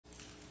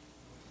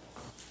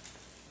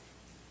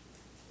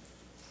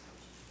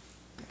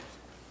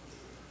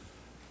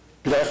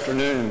Good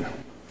afternoon.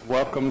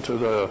 Welcome to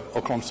the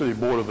Oklahoma City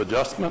Board of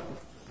Adjustment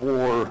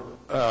for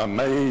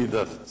May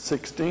the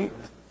 16th.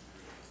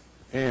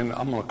 And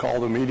I'm going to call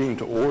the meeting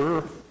to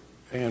order.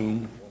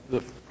 And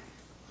the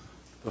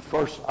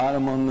first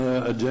item on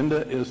the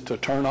agenda is to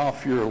turn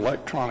off your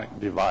electronic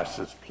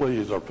devices,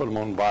 please, or put them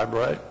on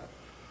vibrate.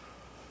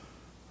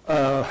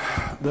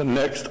 The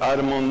next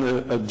item on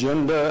the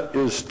agenda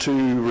is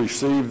to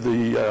receive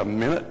the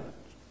minutes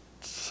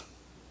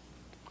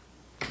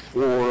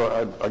for,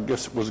 I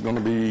guess it was going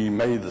to be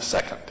May the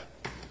 2nd.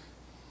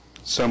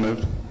 So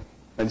moved.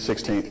 May the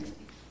 16th.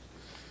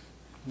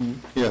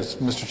 Yes,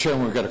 Mr.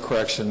 Chairman, we've got a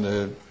correction.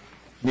 The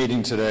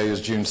meeting today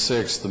is June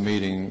 6th. The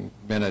meeting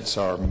minutes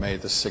are May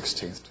the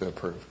 16th to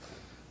approve.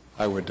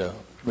 I would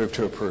move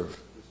to approve.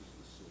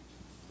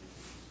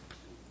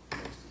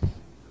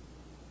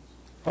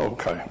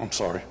 Okay, I'm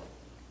sorry.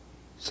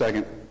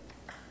 Second.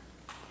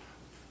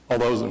 All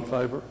those in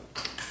favor?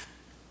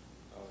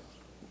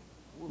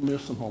 We're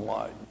missing a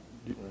light.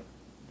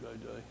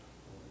 JJ.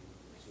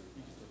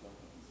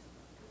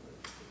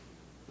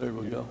 There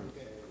we go.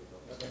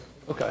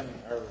 Okay.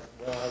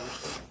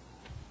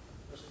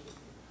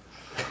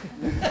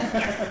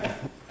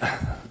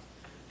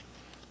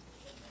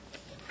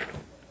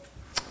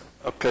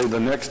 Okay, the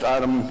next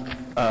item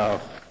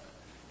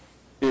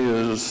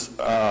is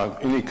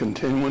any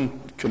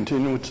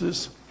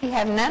continuances? We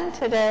have none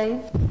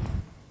today.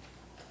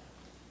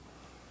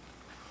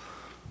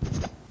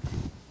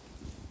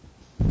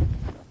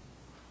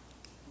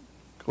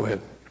 Go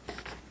ahead.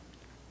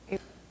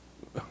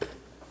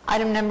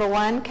 Item number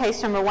 1,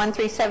 case number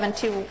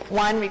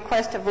 13721,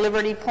 request of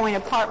Liberty Point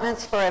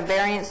Apartments for a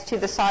variance to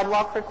the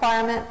sidewalk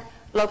requirement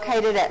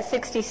located at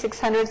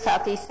 6600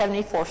 Southeast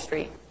 74th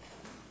Street.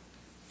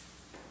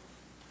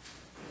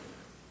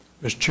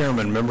 Mr.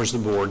 Chairman, members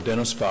of the board,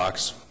 Dennis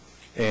Fox,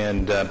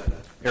 and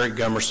Eric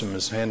Gummerson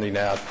is handing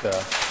out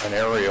an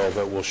aerial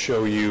that will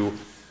show you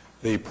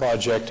the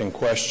project in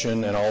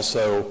question and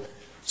also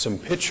some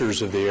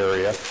pictures of the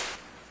area.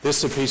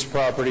 This is a piece of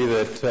property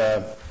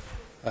that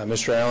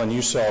Mr. Allen,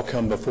 you saw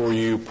come before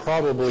you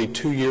probably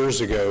 2 years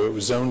ago. It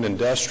was zoned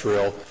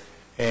industrial,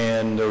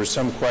 and there was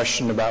some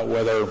question about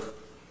whether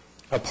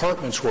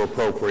apartments were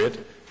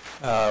appropriate.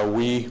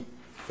 We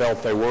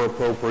felt they were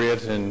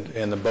appropriate,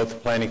 and both the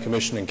Planning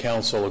Commission and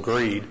Council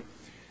agreed.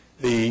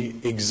 The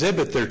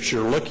exhibit that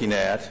you're looking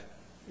at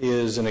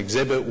is an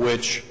exhibit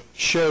which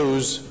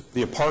shows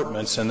the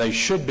apartments, and they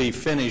should be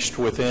finished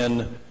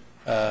within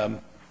the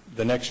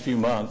next few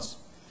months.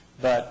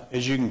 But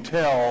as you can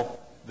tell,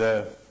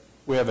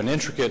 we have an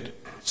intricate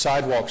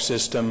sidewalk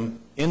system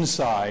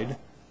inside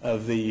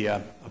of the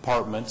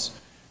apartments.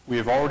 We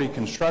have already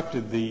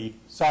constructed the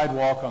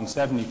sidewalk on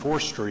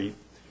 74th Street,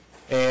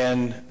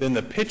 and then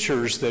the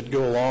pictures that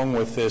go along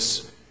with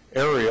this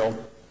aerial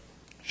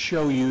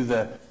show you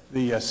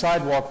the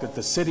sidewalk that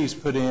the city's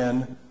put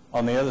in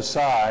on the other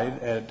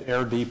side at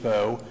Air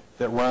Depot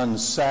that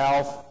runs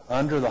south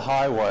under the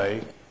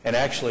highway and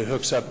actually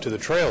hooks up to the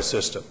trail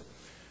system.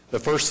 The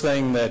first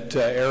thing that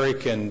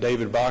Eric and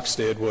David Box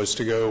did was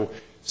to go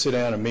sit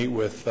down and meet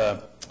with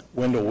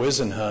Wendell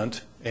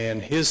Wisenhunt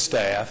and his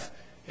staff,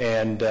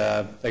 and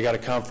they got a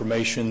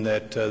confirmation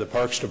that the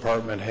Parks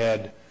Department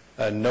had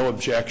no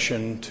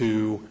objection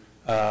to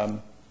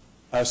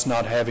us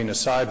not having a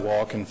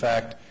sidewalk. In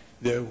fact,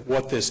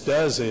 what this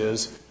does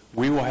is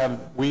we have,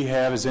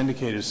 as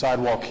indicated, a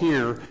sidewalk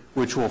here,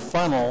 which will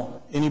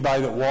funnel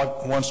anybody that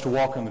wants to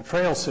walk on the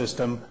trail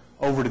system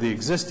over to the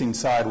existing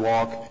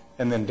sidewalk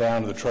and then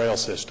down to the trail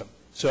system.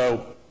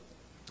 So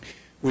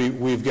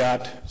we've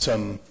got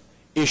some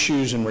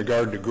issues in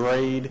regard to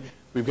grade.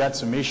 We've got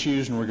some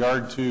issues in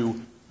regard to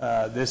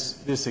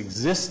this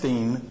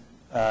existing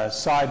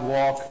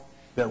sidewalk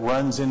that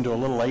runs into a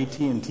little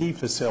AT&T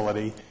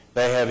facility.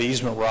 They have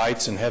easement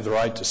rights and have the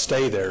right to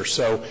stay there.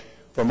 So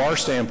from our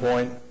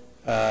standpoint,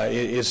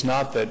 it's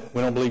not that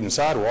we don't believe in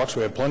sidewalks.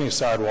 We have plenty of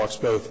sidewalks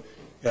both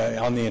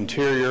on the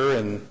interior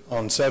and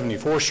on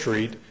 74th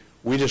Street.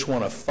 We just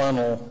want to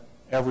funnel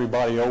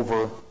everybody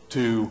over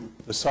to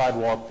the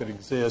sidewalk that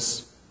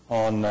exists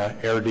on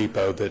Air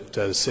Depot that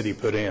the city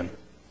put in.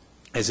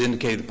 As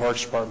indicated, the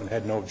Parks Department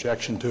had no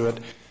objection to it,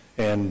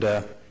 and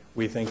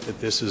we think that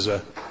this is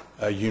a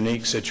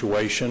unique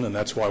situation, and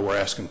that's why we're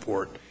asking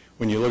for it.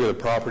 When you look at the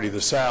property to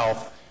the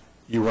south,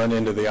 you run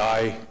into the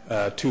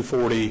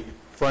I-240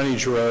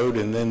 frontage road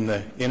and then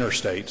the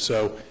interstate.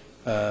 So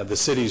the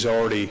city's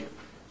already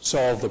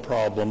solved the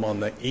problem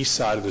on the east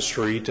side of the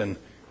street, and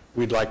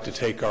we'd like to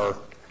take our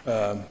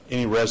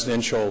any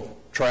residential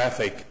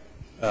traffic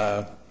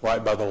right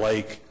by the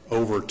lake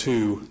over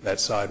to that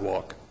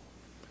sidewalk.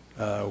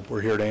 We're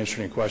here to answer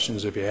any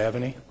questions if you have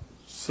any.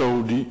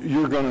 So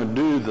you're going to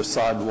do the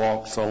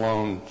sidewalks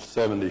along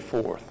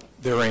 74th?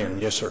 They're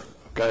in, yes, sir.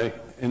 Okay,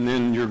 and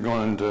then you're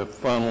going to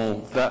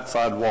funnel that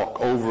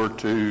sidewalk over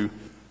to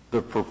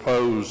the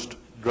proposed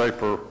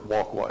Draper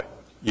walkway?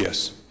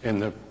 Yes.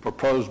 And the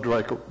proposed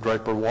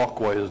Draper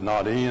walkway is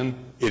not in?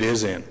 It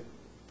is in.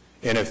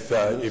 And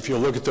if you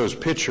look at those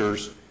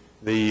pictures,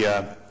 the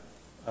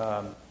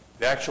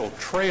actual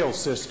trail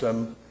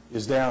system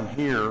is down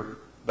here,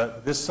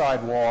 but this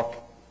sidewalk,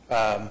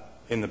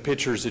 in the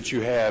pictures that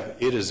you have,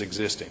 it is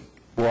existing.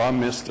 Well, I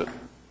missed it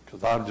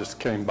because I just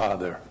came by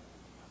there.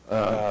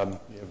 I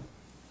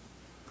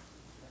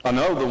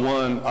know the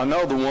one,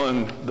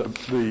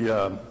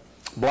 the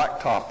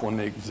blacktop one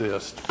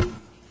exists,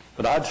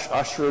 but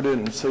I sure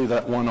didn't see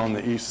that one on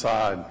the east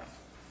side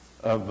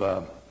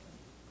of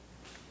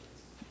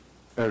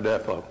Air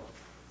Depot.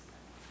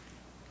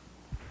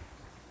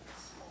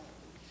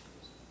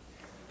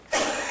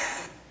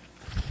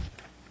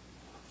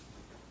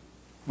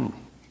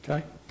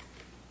 Okay.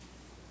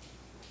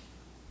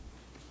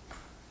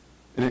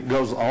 And it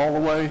goes all the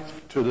way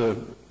to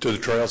the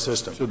trail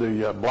system. To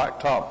the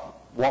blacktop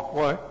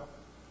walkway?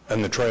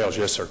 And the trails,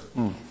 yes, sir.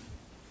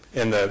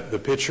 And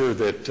the picture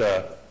that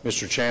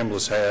Mr.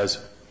 Chambliss has,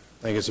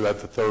 I think it's about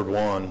the third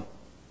one,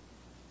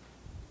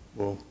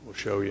 we'll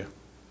show you.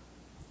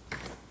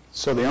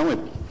 So the only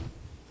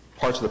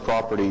parts of the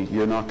property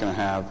you're not going to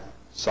have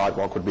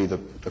sidewalk would be the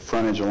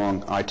frontage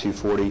along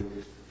I-240,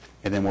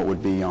 and then what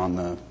would be on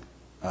the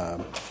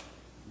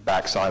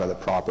back side of the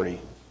property.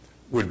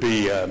 Would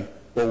be,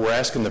 what we're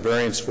asking the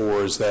variance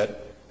for is that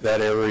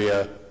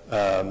area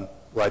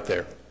right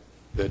there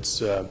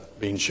that's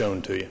being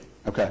shown to you.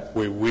 Okay.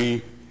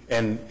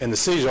 And the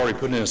city's already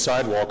putting in a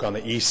sidewalk on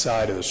the east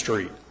side of the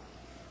street.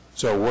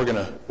 So we're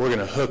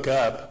gonna hook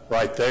up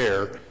right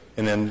there,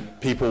 and then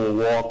people will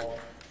walk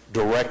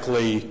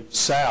directly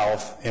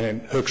south, and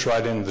it hooks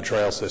right into the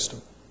trail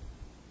system.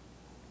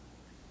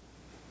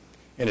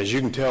 And as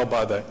you can tell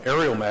by the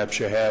aerial maps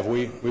you have,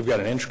 we've got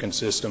an intricate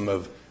system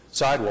of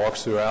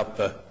sidewalks throughout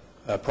the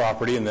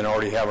property, and then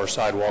already have our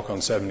sidewalk on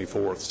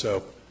 74th.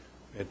 So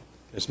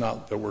it's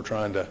not that we're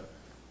trying to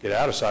get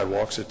out of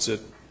sidewalks. It's that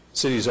the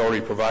city's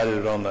already provided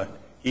it on the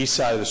east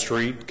side of the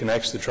street,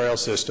 connects the trail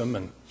system,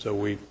 and so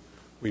we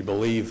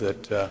believe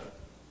that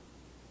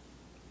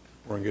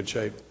we're in good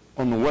shape.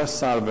 On the west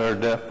side of Air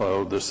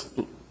Depot, the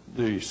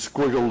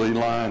squiggly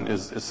line it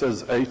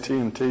says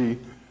AT&T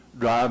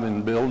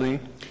Drive-In Building.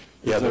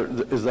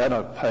 Is that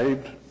a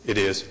paved? It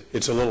is.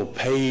 It's a little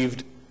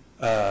paved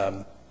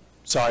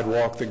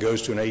sidewalk that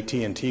goes to an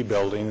AT&T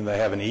building, and they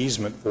have an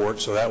easement for it,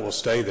 so that will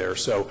stay there.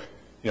 So,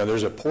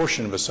 there's a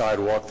portion of a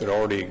sidewalk that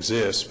already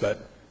exists,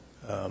 but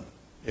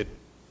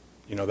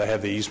they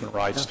have the easement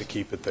rights to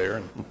keep it there.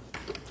 And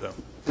so.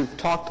 We've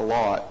talked a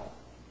lot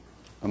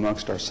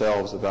amongst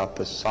ourselves about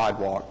the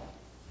sidewalk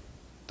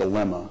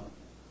dilemma,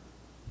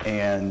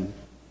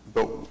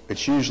 but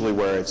it's usually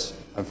where it's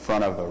in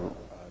front of a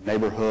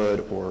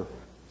neighborhood or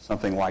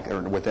something like,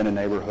 or within a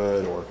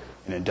neighborhood or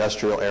an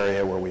industrial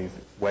area where we've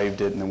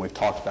waived it, and then we've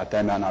talked about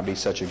that might not be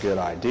such a good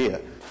idea.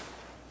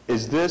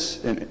 Is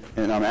this, and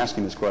I'm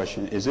asking this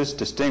question, is this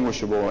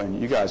distinguishable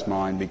in you guys'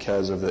 mind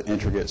because of the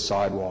intricate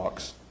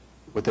sidewalks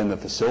within the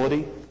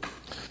facility?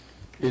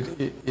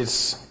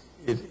 It's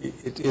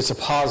a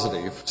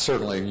positive,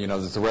 certainly,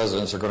 that the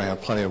residents are going to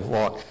have plenty of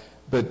walk,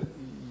 but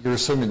you're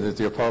assuming that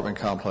the apartment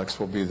complex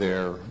will be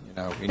there,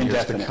 in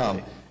years to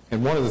come.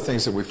 And one of the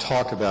things that we've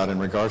talked about in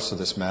regards to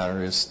this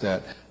matter is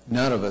that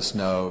none of us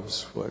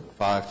knows what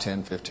 5,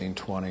 10, 15,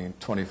 20,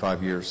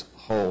 25 years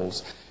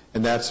holds.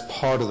 And that's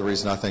part of the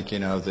reason I think,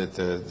 that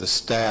the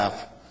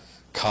staff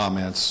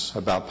comments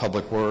about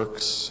Public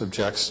Works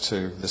objects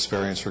to this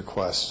variance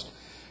request.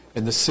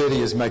 And the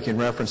city is making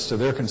reference to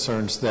their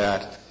concerns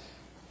that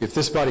if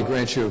this body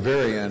grants you a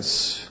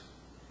variance,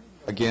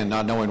 again,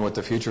 not knowing what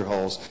the future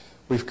holds,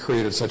 we've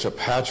created such a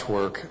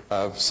patchwork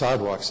of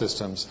sidewalk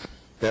systems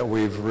that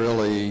we've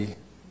really,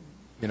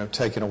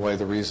 taken away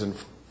the reason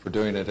for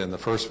doing it in the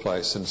first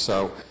place. And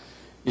so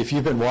if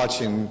you've been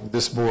watching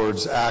this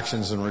board's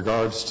actions in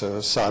regards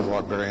to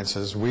sidewalk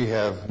variances, we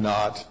have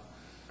not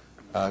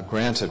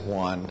granted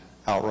one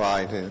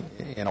outright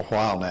in a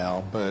while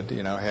now, but,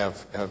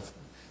 have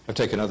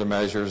taken other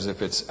measures.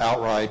 If it's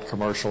outright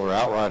commercial or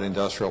outright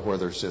industrial where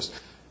there's just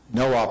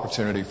no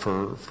opportunity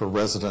for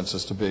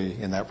residences to be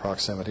in that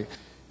proximity,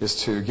 is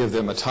to give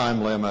them a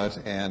time limit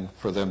and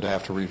for them to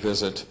have to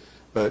revisit.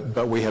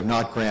 But we have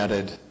not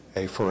granted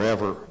a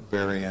forever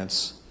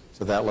variance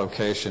to that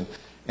location.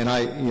 And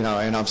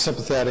I'm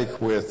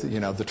sympathetic with,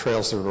 the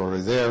trails that are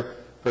already there,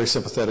 very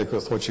sympathetic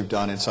with what you've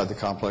done inside the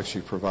complex.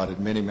 You've provided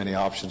many, many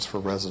options for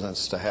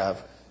residents to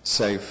have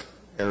safe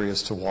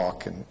areas to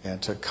walk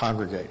and to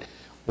congregate.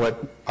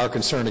 What our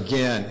concern,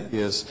 again,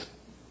 is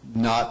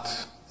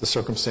not the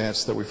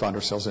circumstance that we find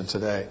ourselves in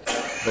today,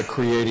 but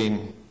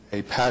creating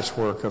a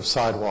patchwork of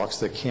sidewalks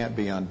that can't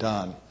be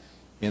undone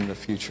in the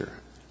future.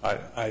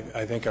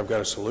 I think I've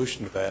got a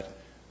solution to that.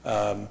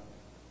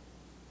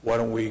 Why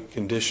don't we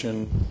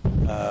condition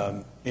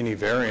any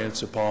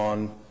variance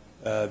upon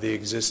the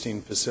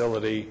existing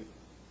facility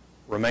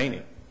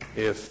remaining?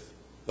 If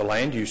the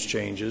land use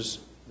changes,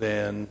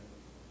 then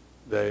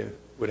they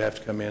would have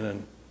to come in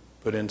and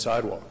put in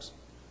sidewalks.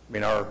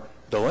 Our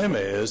dilemma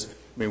is,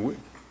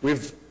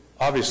 we've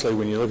obviously,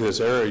 when you look at this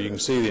area, you can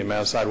see the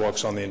amount of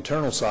sidewalks on the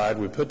internal side.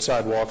 We put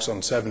sidewalks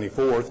on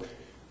 74th.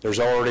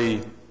 There's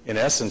already, in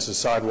essence, a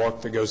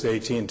sidewalk that goes to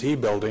the AT&T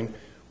building.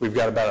 We've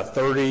got about a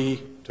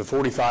 30 to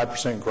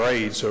 45%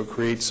 grade, so it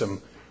creates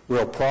some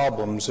real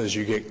problems as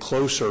you get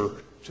closer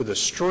to the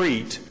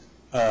street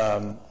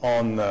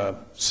on the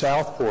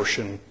south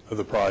portion of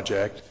the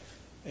project.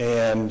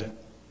 And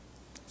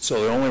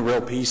so the only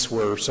real piece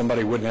where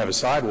somebody wouldn't have a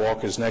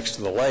sidewalk is next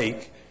to the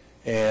lake,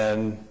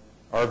 and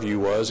our view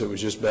was it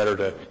was just better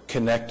to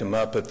connect them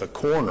up at the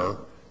corner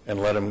and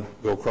let them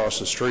go across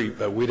the street,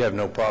 but we'd have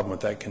no problem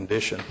with that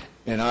condition.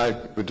 And I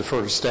would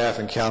defer to staff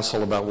and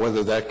council about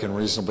whether that can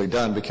reasonably be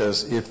done,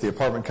 because if the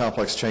apartment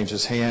complex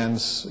changes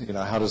hands,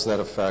 how does that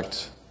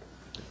affect?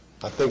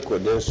 I think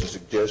what Dennis is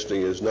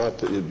suggesting is not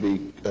that it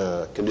be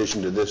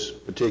conditioned to this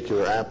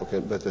particular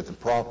applicant, but that the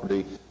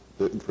property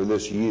for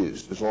this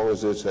use, as long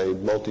as it's a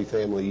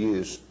multifamily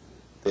use,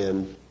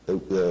 then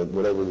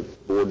whatever the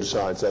board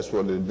decides, that's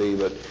what it would be.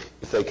 But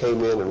if they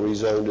came in and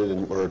rezoned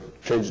it or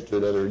changed it to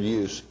another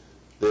use,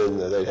 then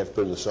they'd have to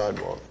put in the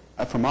sidewalk.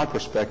 From my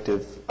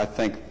perspective, I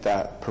think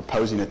that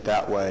proposing it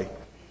that way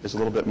is a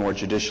little bit more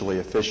judicially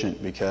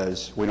efficient,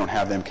 because we don't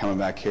have them coming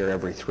back here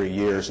every 3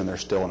 years and they're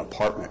still an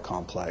apartment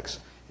complex.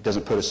 It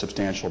doesn't put a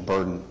substantial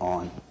burden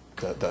on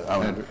the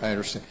owner. I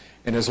understand.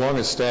 And as long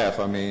as staff,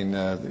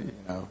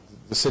 the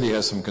city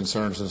has some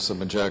concerns and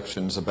some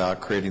objections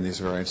about creating these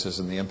variances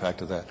and the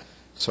impact of that.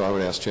 So I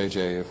would ask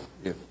JJ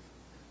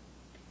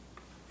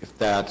if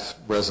that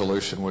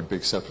resolution would be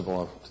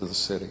acceptable to the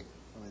city.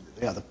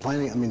 Yeah, the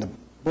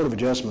Board of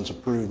Adjustments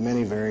approved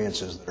many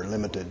variances that are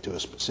limited to a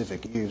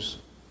specific use,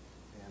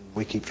 and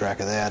we keep track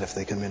of that. If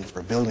they come in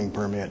for a building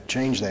permit,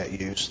 change that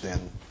use, then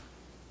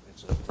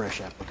it's a fresh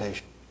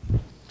application.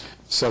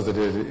 So that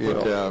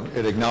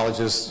it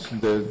acknowledges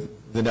the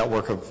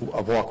network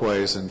of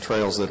walkways and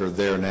trails that are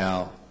there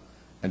now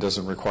and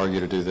doesn't require you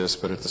to do this,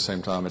 but at the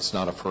same time it's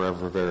not a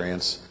forever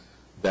variance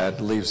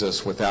that leaves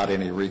us without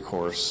any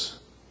recourse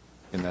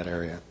in that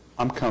area.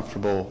 I'm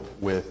comfortable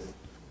with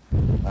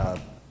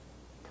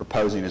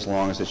proposing, as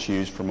long as it's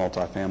used for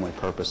multifamily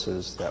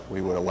purposes, that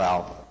we would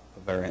allow a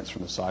variance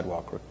from the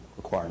sidewalk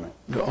requirement.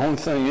 The only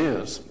thing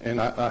is, and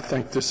I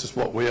think this is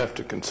what we have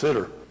to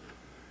consider,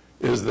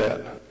 is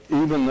that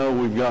even though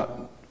we've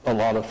got a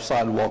lot of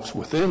sidewalks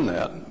within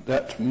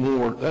that's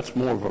more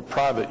of a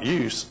private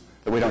use.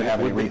 That we don't have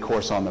any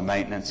recourse on the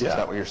maintenance, Yeah. Is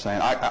that what you're saying?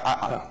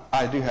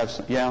 I do have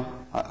some, yeah,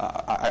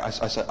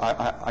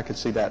 I could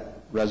see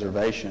that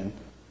reservation,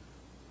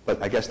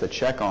 but I guess the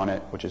check on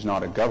it, which is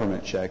not a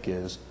government check,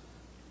 is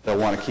they'll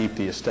want to keep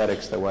the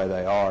aesthetics the way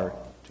they are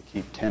to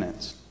keep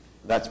tenants.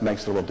 That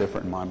makes it a little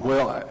different in my mind.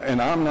 Well,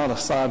 and I'm not a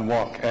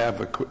sidewalk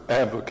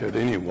advocate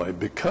anyway,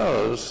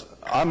 because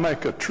I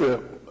make a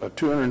trip, a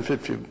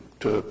 250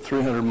 to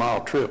 300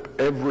 mile trip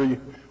every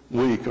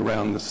week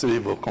around the city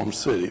of Oklahoma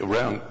City,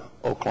 around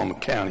Oklahoma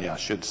County, I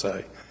should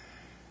say.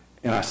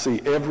 And I see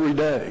every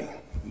day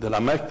that I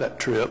make that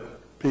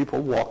trip,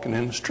 people walking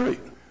in the street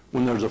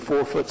when there's a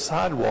 4-foot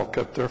sidewalk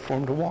up there for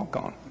them to walk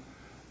on.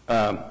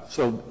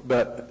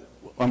 But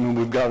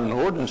we've got an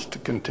ordinance to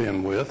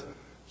contend with,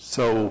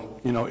 so,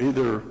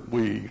 either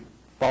we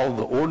follow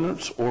the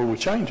ordinance or we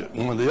change it,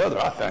 one or the other,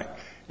 I think.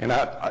 And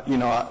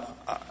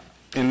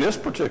in this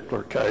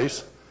particular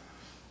case,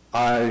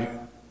 we're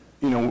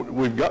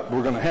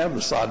going to have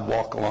the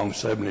sidewalk along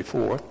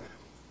 74th,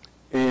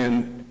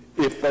 and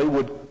if they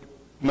would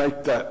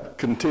make that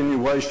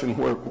continuation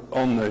where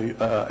on the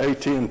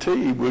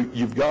AT&T,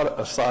 you've got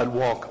a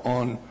sidewalk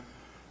on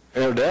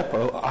Air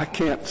Depot, I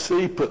can't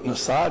see putting a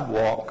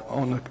sidewalk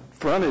on the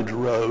frontage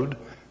road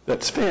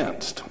that's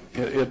fenced.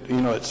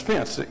 It's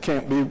fenced. It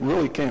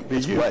really can't be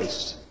used. It's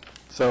waste.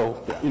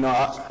 So,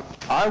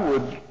 I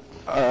would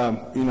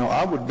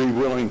be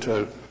willing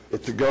to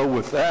go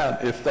with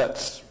that if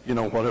that's,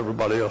 what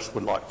everybody else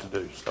would like to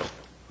do. So,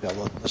 Yeah,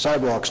 well, the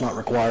sidewalk's not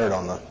required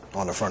on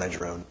the frontage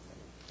road.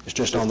 It's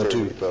just on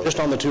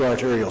the two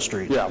arterial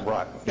streets. yeah,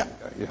 right. Yeah.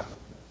 Okay, yeah.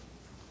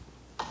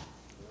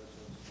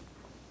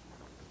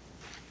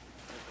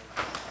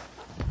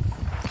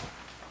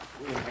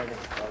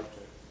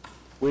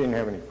 We didn't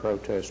have any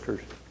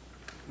protesters.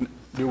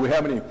 Do we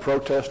have any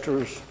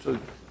protesters to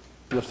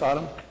this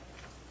item?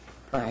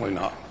 Apparently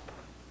not.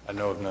 I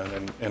know of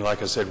none, and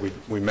like I said,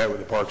 we met with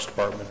the Parks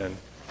Department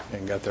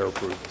and got their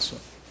approval. So.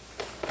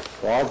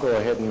 Well, I'll go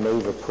ahead and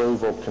move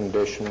approval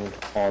conditioned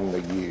on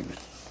the use.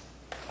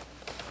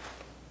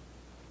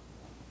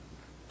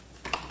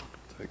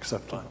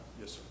 Accept time.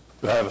 Yes, sir.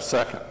 Do I have a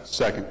second?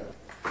 Second.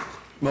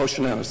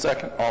 Motion and a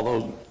second. All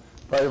those in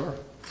favor?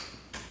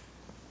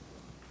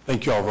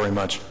 Thank you all very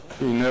much.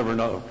 You never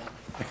know.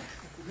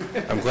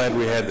 I'm glad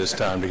we had this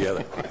time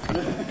together.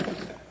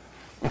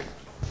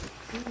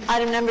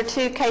 Item number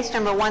 2, case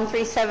number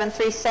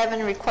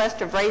 13737,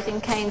 request of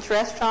Raising Cane's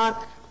Restaurant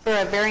for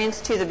a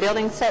variance to the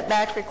building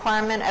setback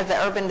requirement of the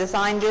Urban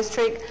Design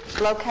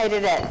District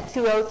located at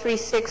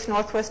 2036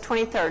 Northwest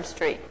 23rd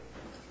Street.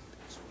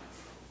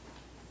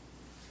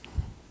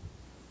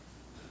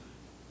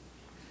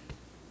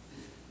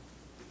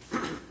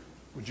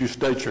 Would you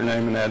state your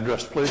name and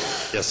address,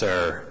 please? Yes,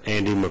 sir.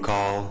 Andy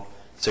McCall,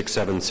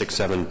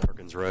 6767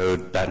 Perkins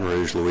Road, Baton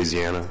Rouge,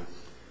 Louisiana.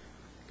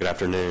 Good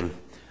afternoon.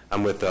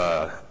 I'm with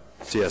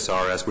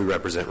CSRS. We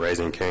represent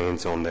Raising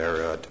Cane's on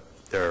their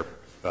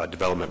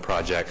development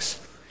projects.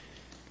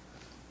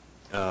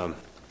 I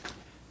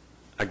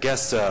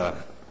guess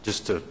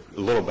just a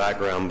little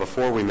background.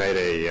 Before we made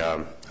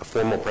a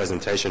formal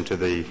presentation to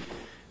the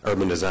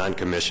Urban Design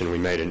Commission, we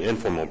made an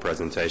informal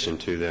presentation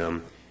to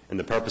them, and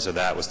the purpose of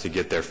that was to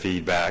get their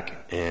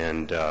feedback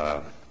and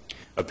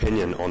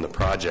opinion on the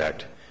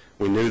project.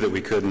 We knew that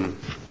we couldn't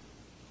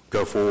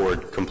go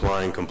forward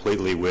complying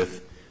completely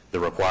with the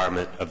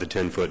requirement of the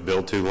 10-foot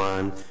build-to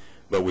line,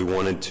 but we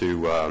wanted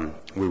to,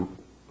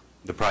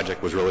 the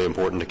project was really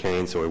important to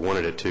Cane, so we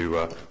wanted it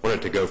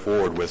to go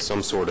forward with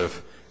some sort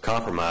of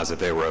compromise that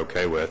they were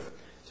okay with.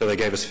 So they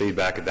gave us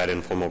feedback at that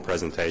informal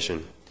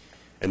presentation.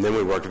 And then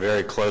we worked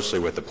very closely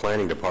with the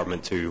planning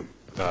department to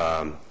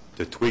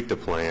tweak the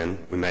plan.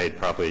 We made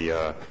probably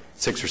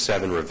 6 or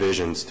 7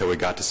 revisions till we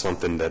got to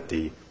something that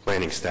the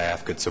planning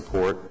staff could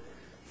support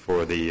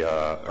for the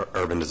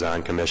Urban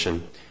Design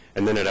Commission.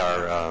 And then at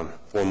our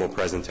formal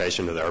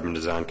presentation to the Urban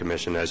Design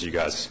Commission, as you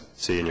guys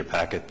see in your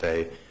packet,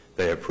 they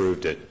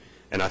approved it.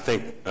 And I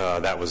think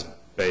that was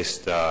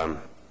based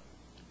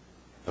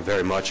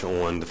very much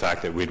on the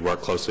fact that we'd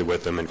worked closely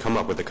with them and come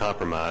up with a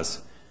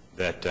compromise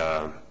that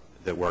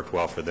worked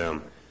well for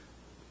them.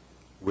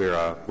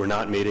 We're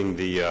not meeting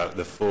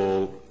the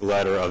full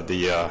letter of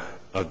the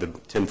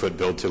 10-foot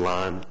build-to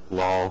line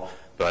law,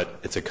 but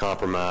it's a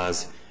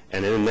compromise.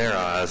 And in their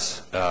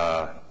eyes,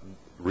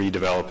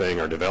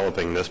 redeveloping or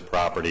developing this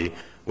property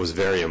was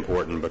very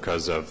important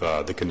because of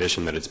the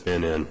condition that it's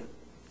been in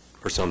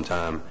for some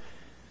time.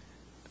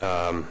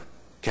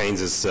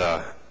 Cane's is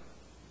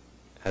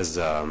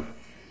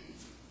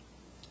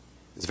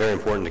it's very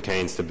important to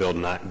Cane's to build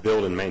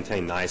and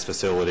maintain nice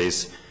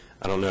facilities.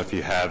 I don't know if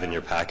you have in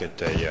your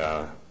packet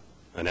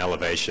an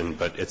elevation,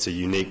 but it's a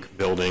unique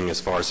building as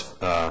far as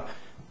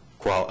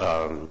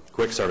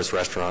quick service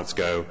restaurants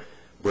go,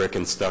 brick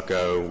and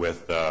stucco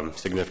with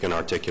significant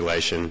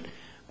articulation.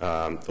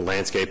 The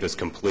landscape is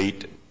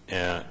complete.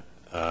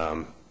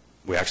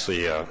 We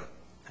actually have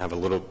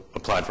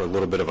applied for a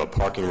little bit of a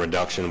parking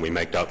reduction. We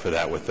make up for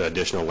that with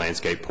additional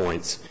landscape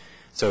points.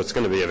 So it's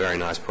going to be a very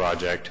nice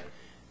project,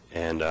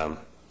 and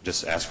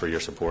just ask for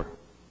your support.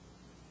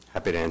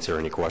 Happy to answer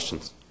any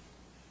questions.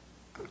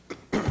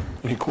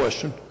 Any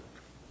question?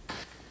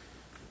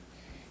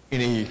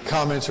 Any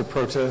comments or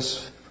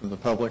protests from the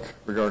public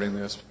regarding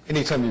this?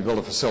 Anytime you build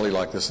a facility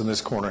like this, and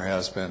this corner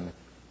has been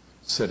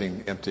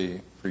sitting empty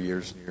for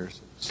years and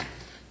years,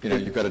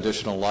 you've got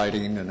additional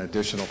lighting and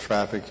additional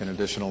traffic and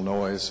additional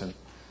noise. And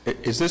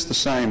Is this the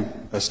same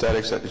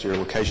aesthetics as your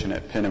location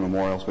at Penn and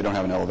Memorials? We don't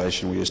have an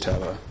elevation. We just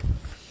have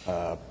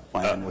a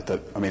plan with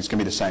it's going to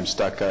be the same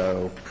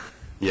stucco.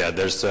 Yeah,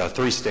 there's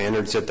 3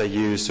 standards that they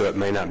use, so it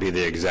may not be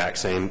the exact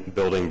same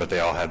building, but they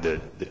all have the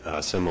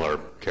similar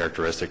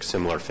characteristics,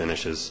 similar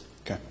finishes.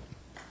 Okay.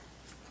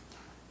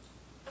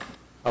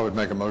 I would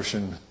make a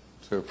motion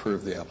to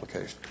approve the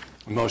application.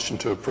 A motion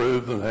to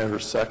approve, and there's a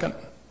second.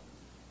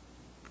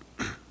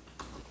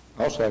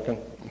 I'll second.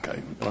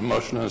 Okay, a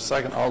motion and a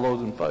second. All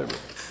those in favor?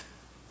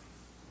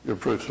 You're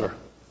approved, sir.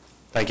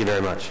 Thank you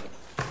very much.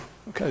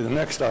 Okay, the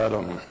next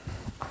item.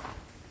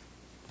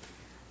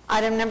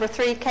 Item number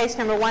 3, case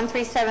number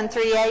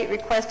 13738,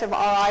 request of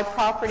RI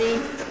Property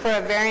for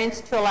a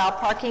variance to allow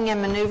parking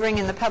and maneuvering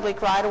in the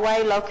public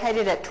right-of-way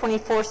located at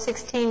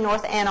 2416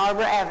 North Ann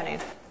Arbor Avenue.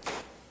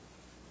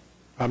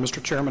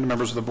 Mr. Chairman,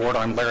 members of the board,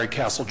 I'm Larry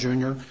Castle,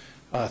 Jr.,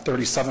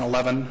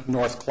 3711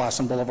 North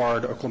Classen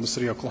Boulevard, Oklahoma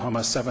City,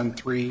 Oklahoma,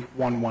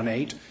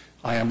 73118.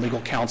 I am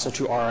legal counsel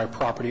to RI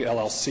Property,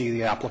 LLC,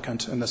 the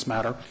applicant in this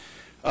matter.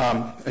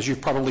 As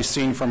you've probably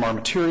seen from our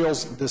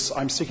materials,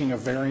 I'm seeking a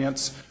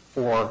variance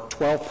for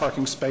 12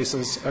 parking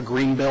spaces, a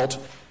green belt,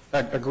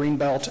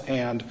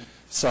 and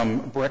some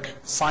brick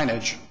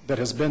signage that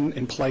has been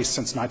in place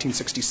since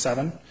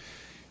 1967.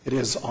 It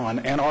is on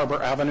Ann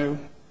Arbor Avenue,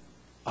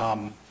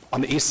 on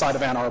the east side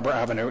of Ann Arbor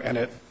Avenue, and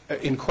it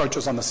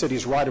encroaches on the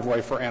city's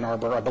right-of-way for Ann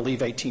Arbor, I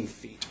believe 18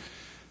 feet.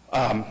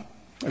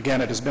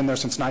 Again, it has been there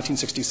since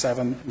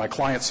 1967. My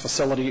client's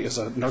facility is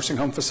a nursing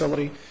home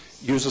facility,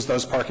 uses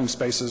those parking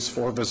spaces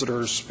for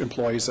visitors,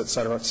 employees, et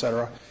cetera, et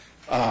cetera.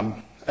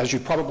 As you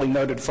probably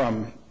noted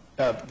from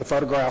the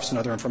photographs and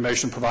other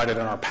information provided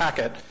in our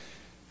packet,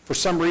 for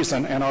some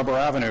reason, Ann Arbor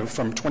Avenue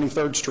from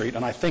 23rd Street,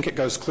 and I think it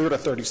goes clear to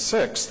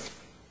 36th,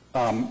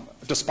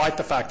 despite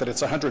the fact that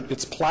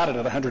it's platted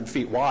at 100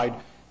 feet wide,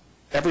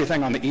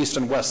 everything on the east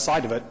and west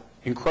side of it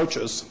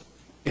encroaches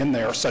in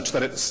there such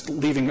that it's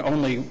leaving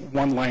only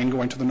one lane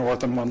going to the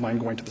north and one lane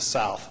going to the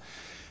south.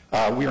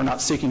 We are not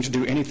seeking to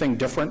do anything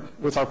different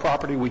with our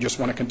property. We just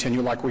want to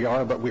continue like we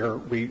are, but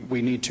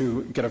we need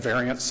to get a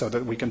variance so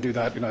that we can do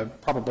that in a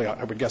probably,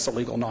 I would guess, a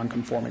legal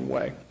non-conforming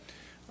way.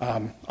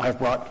 I have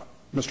brought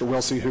Mr.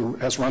 Wilsey, who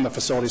has run the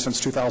facility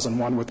since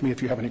 2001, with me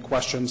if you have any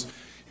questions.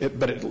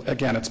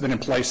 Again, it's been in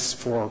place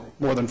for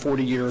more than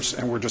 40 years,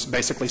 and we're just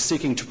basically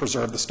seeking to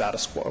preserve the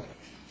status quo.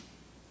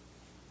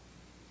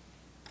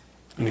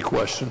 Any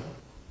question?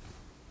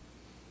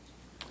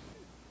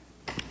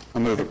 I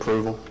move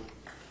approval.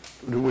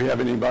 Do we have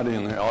anybody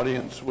in the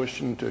audience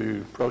wishing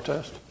to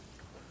protest?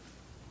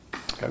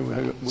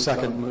 Okay,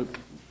 Second.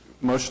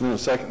 Motion and a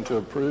second to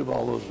approve.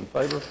 All those in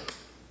favor?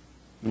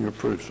 You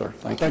approve, sir.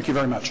 Thank you. Thank you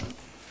very much.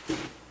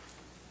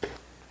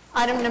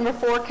 Item number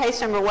 4,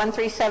 case number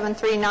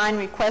 13739,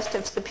 request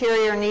of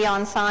Superior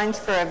Neon Signs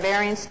for a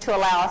variance to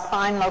allow a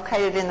sign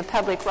located in the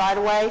public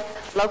right-of-way,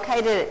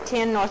 located at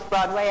 10 North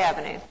Broadway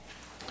Avenue.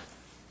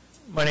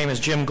 My name is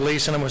Jim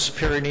Gleason. I'm with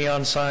Superior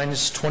Neon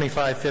Signs,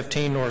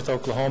 2515 North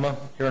Oklahoma,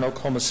 here in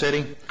Oklahoma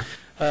City.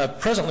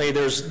 Presently,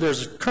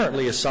 there's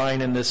currently a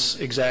sign in this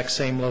exact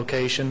same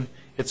location.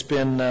 It's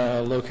been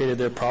located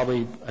there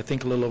probably, I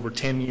think, a little over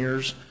 10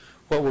 years.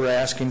 What we're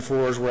asking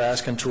for is we're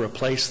asking to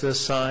replace this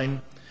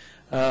sign.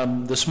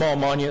 The small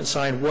monument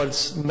sign, what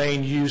its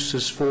main use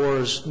is for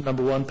is,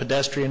 number one,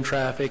 pedestrian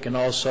traffic and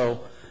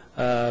also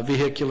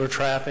vehicular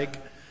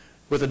traffic.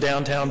 With the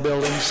downtown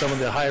buildings, some of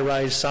the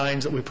high-rise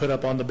signs that we put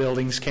up on the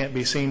buildings can't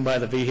be seen by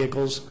the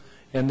vehicles.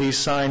 And these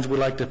signs, we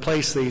like to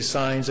place these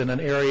signs in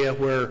an area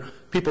where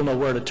people know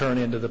where to turn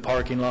into the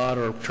parking lot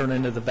or turn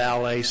into the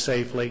valet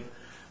safely.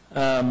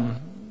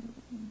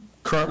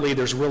 Currently,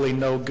 there's really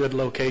no good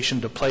location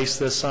to place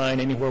this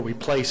sign. Anywhere we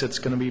place it's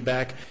going to be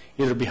back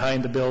either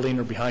behind the building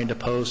or behind a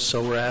post,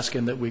 so we're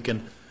asking that we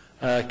can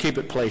keep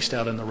it placed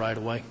out in the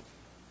right-of-way.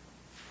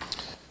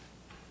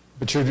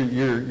 But you're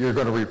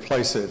going to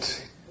replace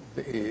it,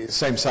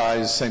 same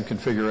size, same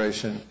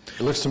configuration.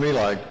 It looks to me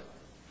like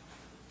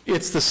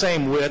It's the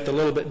same width, a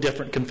little bit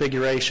different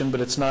configuration,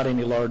 but it's not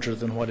any larger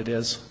than what it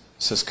is.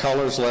 it says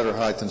colors, letter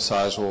height, and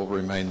size will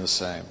remain the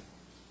same.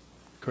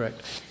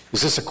 Correct.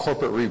 Is this a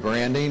corporate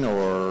rebranding,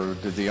 or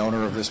did the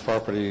owner of this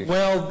property?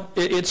 Well,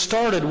 it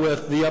started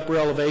with the upper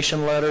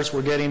elevation letters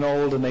were getting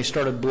old, and they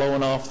started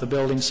blowing off the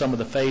building, some of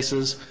the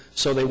faces,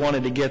 so they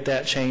wanted to get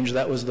that changed.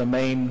 That was the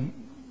main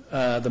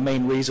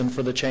reason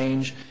for the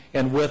change.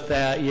 And with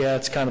that, yeah,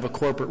 it's kind of a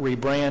corporate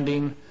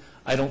rebranding.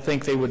 I don't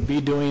think they would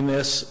be doing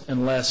this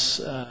unless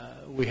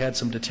we had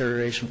some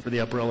deterioration for the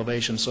upper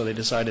elevation, so they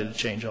decided to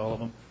change all of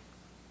them.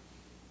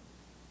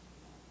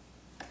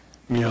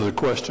 Any other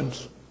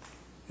questions?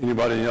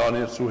 Anybody in the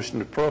audience wishing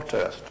to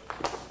protest?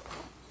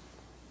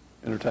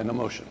 Entertain a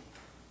motion.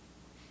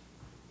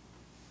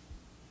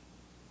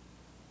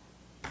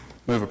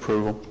 Move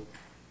approval.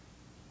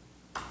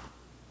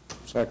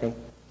 Second.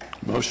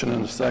 Motion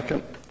and a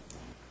second.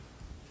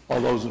 All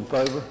those in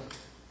favor?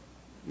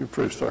 You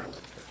approve, sir.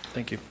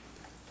 Thank you.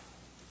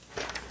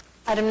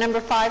 Item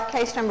number 5,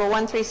 case number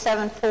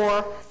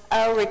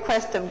 13740,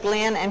 request of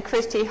Glenn and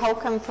Christy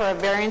Holcomb for a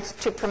variance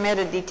to permit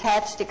a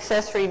detached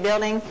accessory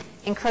building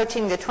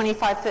encroaching the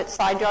 25-foot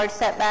side yard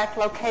setback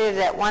located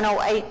at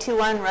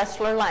 10821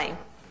 Rustler Lane.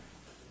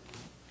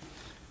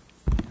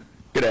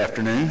 Good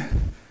afternoon.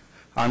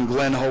 I'm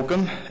Glenn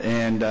Holcomb,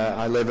 and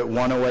I live at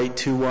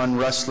 10821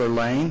 Rustler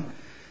Lane.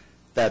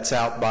 That's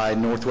out by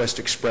Northwest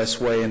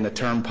Expressway and the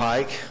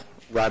Turnpike,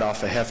 right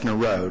off of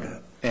Hefner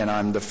Road. And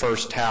I'm the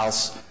first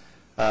house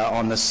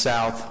on the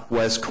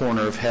southwest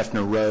corner of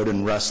Hefner Road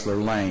and Rustler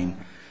Lane.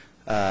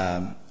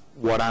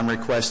 What I'm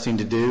requesting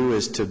to do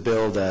is to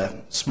build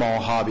a small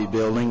hobby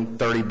building,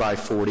 30 by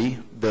 40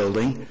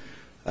 building,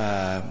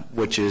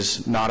 which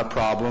is not a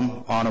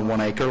problem on a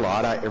 1 acre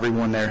lot.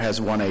 Everyone there has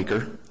 1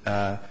 acre.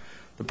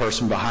 The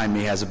person behind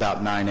me has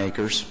about 9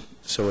 acres,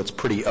 so it's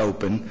pretty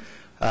open.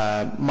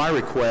 My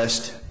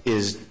request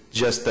is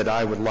just that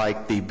I would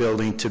like the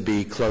building to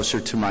be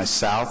closer to my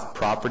south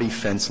property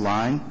fence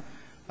line.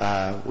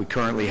 We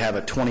currently have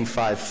a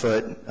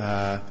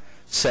 25-foot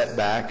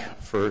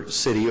setback for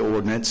city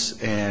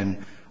ordinance,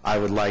 and I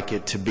would like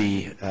it to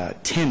be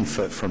 10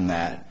 foot from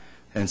that,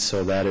 and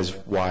so that is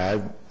why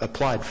I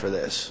applied for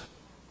this.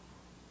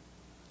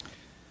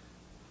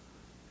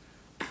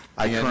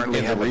 I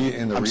currently have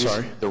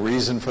the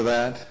reason for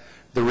that?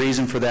 The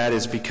reason for that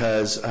is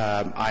because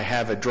I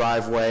have a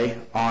driveway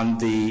on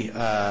the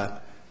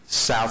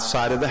south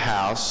side of the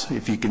house.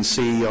 If you can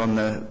see on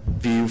the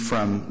view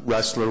from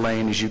Rustler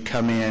Lane as you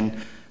come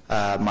in,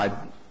 my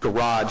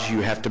garage,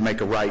 you have to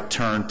make a right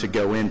turn to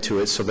go into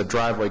it, so the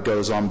driveway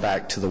goes on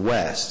back to the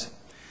west.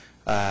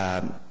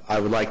 I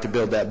would like to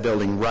build that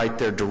building right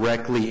there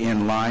directly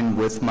in line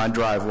with my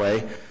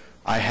driveway.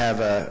 I have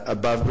a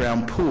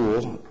above-ground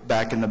pool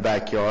back in the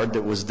backyard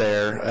that was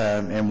there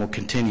and will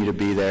continue to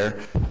be there.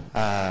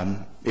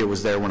 It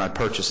was there when I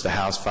purchased the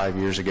house 5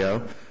 years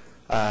ago.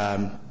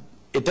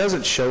 It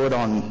doesn't show it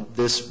on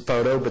this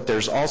photo, but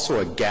there's also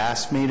a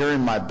gas meter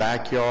in my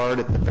backyard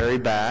at the very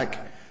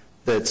back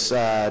that's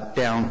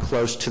down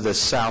close to the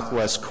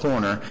southwest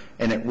corner,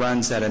 and it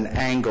runs at an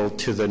angle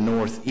to the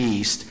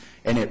northeast,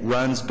 and it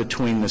runs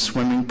between the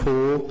swimming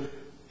pool,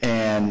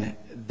 and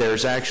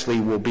there's actually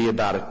will be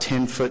about a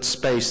 10-foot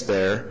space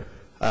there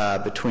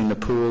between the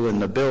pool and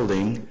the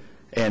building,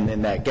 and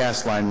then that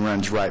gas line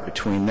runs right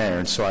between there,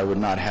 and so I would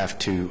not have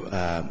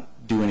to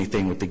do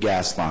anything with the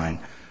gas line.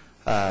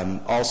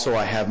 Also,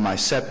 I have my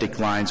septic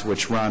lines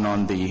which run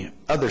on the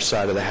other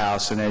side of the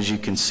house, and as you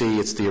can see,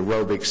 it's the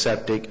aerobic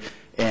septic,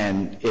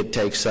 and it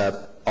takes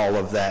up all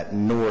of that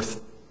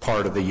north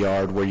part of the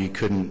yard where you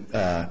couldn't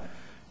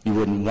you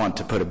wouldn't want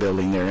to put a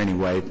building there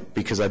anyway,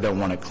 because I don't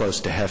want it close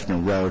to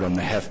Hefner Road on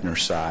the Hefner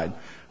side.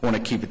 I want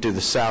to keep it to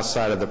the south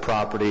side of the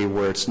property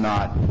where it's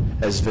not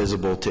as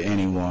visible to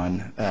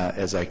anyone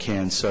as I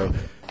can. So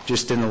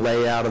just in the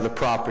layout of the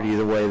property,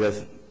 the way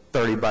the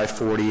 30 by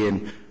 40,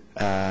 and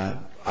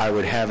I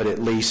would have it at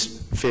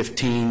least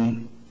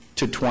 15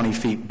 to 20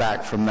 feet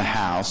back from the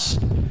house,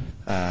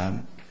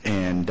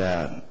 and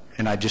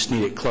I just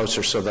need it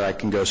closer so that I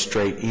can go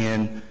straight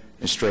in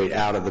and straight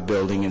out of the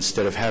building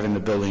instead of having the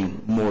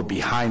building more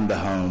behind the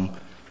home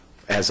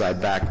as I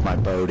back my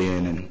boat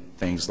in and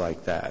things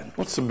like that.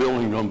 What's the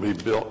building going to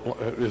be built?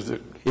 Is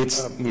it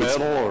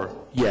metal or?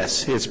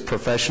 Yes, it's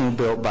professional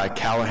built by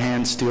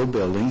Callahan Steel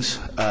Buildings.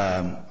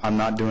 I'm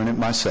not doing it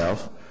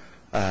myself.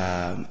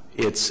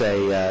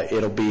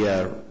 It'll be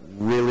a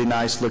really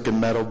nice looking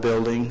metal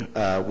building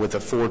with a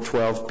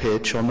 412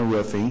 pitch on the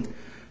roofing,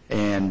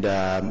 and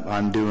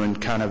I'm doing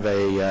kind of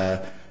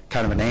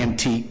an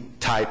antique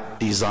type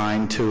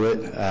design to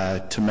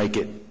it to make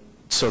it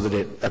so that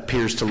it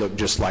appears to look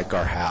just like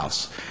our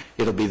house.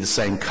 It'll be the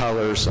same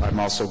colors. I'm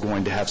also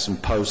going to have some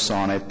posts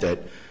on it that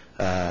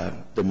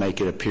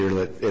make it appear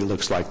that it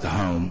looks like the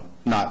home,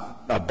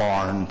 not a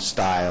barn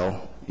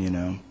style, you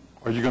know.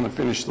 Are you going to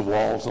finish the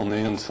walls on the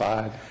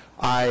inside?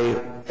 I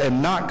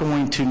am not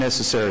going to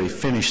necessarily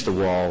finish the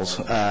walls.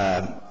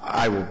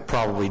 I will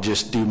probably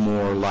just do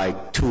more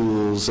like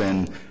tools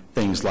and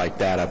things like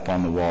that up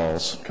on the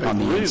walls, on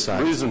the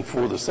inside. The reason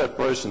for the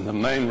separation, the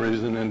main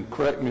reason, and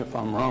correct me if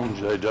I'm wrong,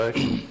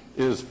 JJ,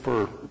 is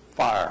for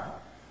fire.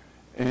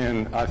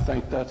 And I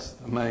think that's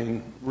the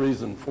main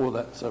reason for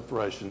that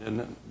separation,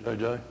 isn't it,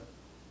 JJ?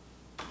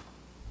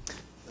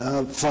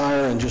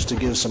 Fire, and just to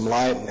give some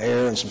light and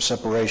air and some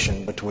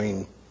separation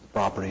between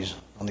properties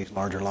on these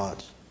larger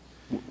lots.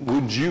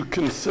 Would you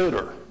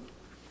consider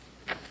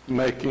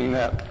making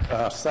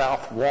that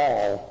south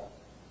wall,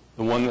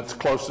 the one that's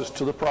closest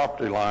to the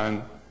property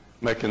line,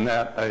 making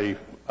that a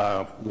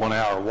 1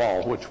 hour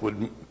wall, which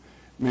would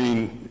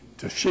mean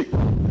to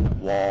sheetrock that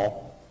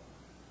wall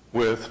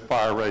with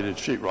fire-rated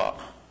sheetrock?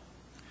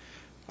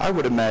 I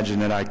would imagine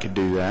that I could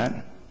do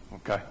that.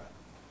 Okay.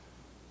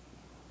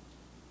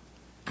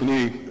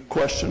 Any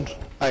questions?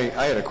 I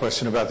had a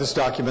question about this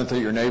document that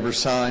your neighbor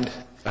signed.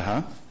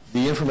 Uh-huh.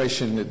 The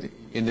information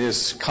in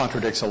this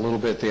contradicts a little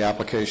bit the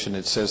application.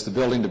 It says the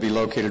building to be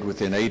located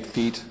within 8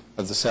 feet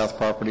of the south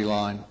property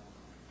line,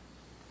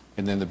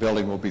 and then the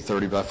building will be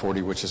 30 by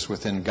 40, which is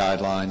within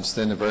guidelines.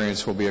 Then the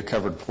variance will be a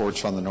covered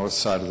porch on the north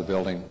side of the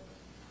building,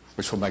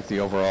 which will make the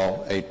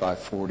overall 8 by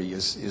 40.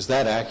 Is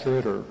that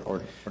accurate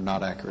or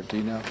not accurate? Do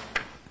you know?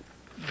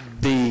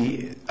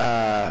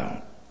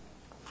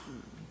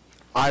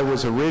 I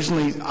was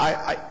originally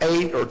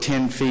 8 or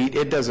 10 feet.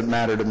 It doesn't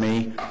matter to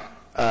me.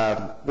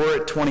 We're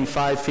at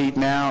 25 feet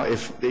now.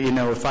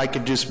 If I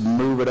could just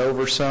move it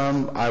over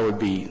some, I would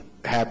be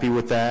happy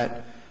with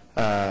that.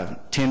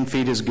 10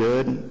 feet is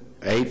good.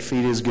 8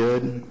 feet is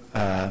good.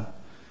 I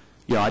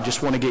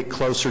just want to get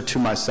closer to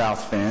my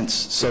south fence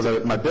so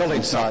that my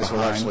building size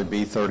will actually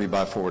be 30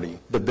 by 40.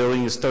 The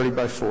building is 30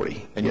 by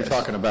 40. And you're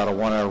talking about a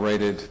 1 hour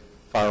rated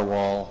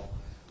firewall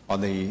on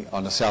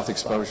the south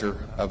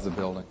exposure of the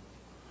building.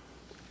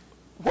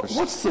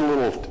 What's the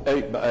little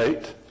 8 by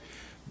 8?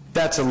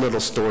 That's a little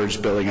storage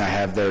building I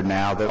have there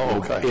now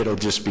that it'll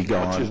just be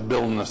gone. Just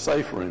building a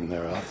safe room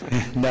there, I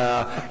think.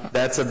 No,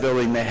 that's a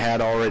building they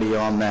had already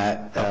on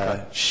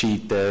that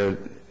sheet there,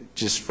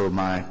 just for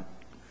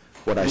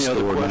what I store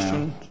now. Any other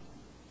questions?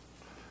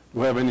 Do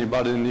we have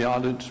anybody in the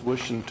audience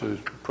wishing to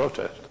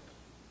protest?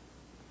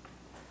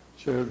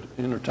 Chair,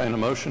 entertain a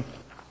motion.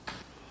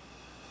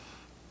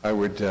 I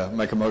would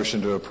make a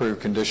motion to approve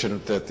condition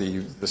that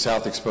the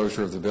south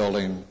exposure of the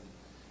building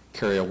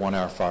carry a 1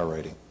 hour fire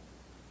rating.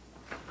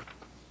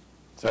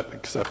 Is that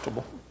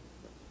acceptable?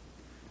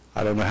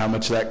 I don't know how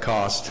much that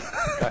cost.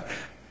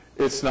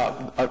 It's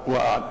not, it's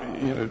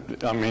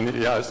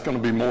going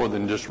to be more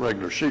than just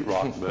regular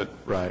sheetrock, but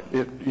right.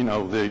 It's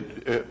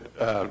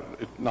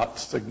not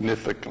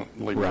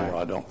significantly more,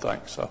 I don't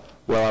think so.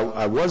 Well,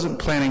 I wasn't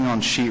planning on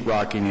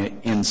sheetrocking it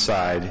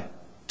inside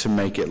to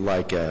make it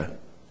like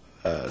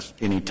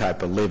any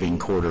type of living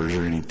quarters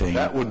or anything.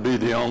 That would be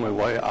the only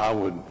way I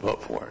would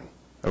vote for it.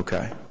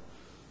 Okay.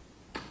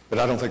 But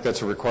I don't think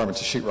that's a requirement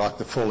to sheetrock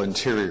the full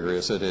interior,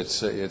 is it?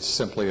 It's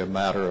simply a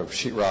matter of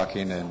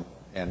sheetrocking and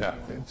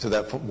to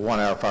that 1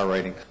 hour fire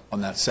rating on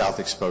that south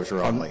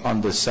exposure only.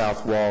 On the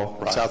south wall.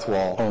 Right. South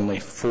wall. Only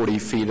 40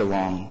 feet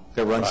along.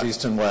 That runs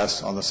east and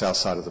west on the south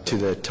side of the building.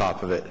 To the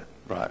top of it.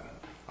 Right.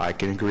 I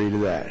can agree to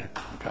that.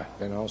 Okay.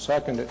 And I'll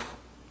second it.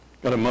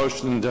 Got a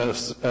motion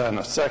and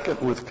a second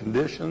with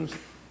conditions.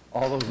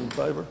 All those in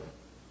favor?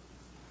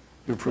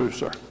 You approve,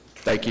 sir.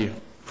 Thank you.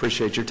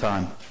 Appreciate your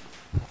time.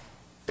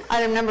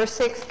 Item number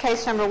 6,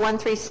 case number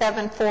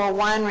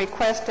 13741,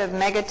 request of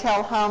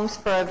Megatel Homes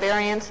for a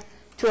variance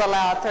to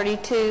allow a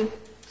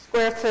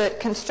 32-square-foot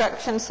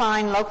construction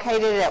sign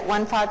located at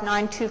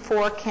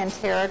 15924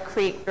 Cantera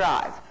Creek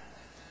Drive.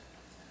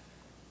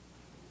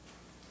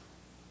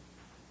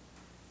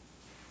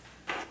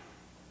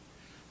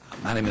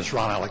 My name name is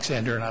Ron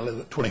Alexander, and I live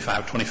at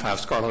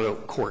 2525 Scarlet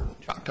Oak Court in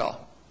Choctaw.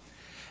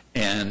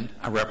 And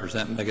I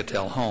represent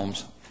Megatel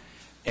Homes,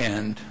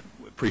 and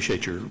we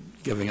appreciate your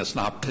giving us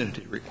an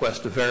opportunity to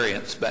request a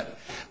variance, but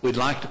we'd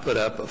like to put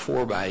up a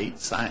 4x8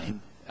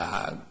 sign.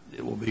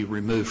 It will be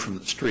removed from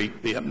the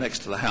street, be up next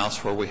to the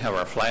house where we have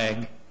our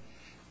flag,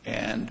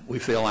 and we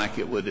feel like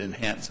it would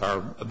enhance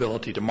our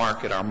ability to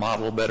market our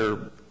model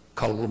better,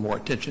 call a little more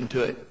attention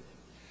to it.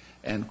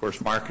 And, of course,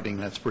 marketing,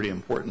 that's pretty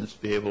important, is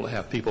to be able to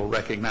have people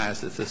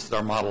recognize that this is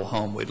our model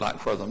home we'd like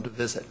for them to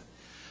visit.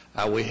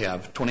 We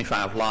have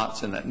 25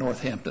 lots in that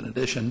Northampton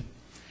addition,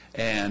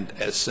 and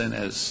as soon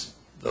as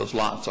those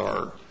lots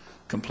are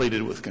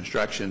completed with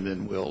construction,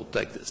 then we'll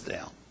take this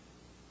down.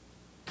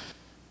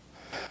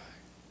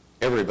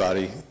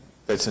 Everybody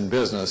that's in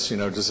business,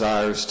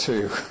 desires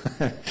to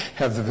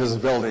have the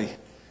visibility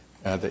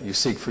that you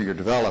seek for your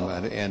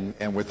development,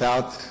 and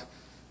without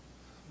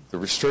the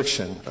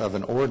restriction of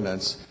an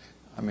ordinance,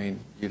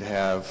 you'd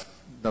have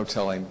no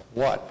telling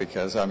what,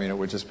 because, it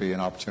would just be an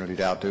opportunity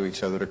to outdo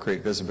each other to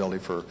create visibility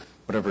for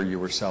whatever you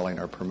were selling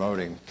or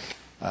promoting.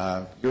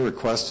 Your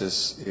request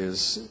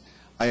is,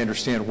 I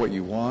understand what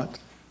you want,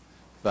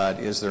 but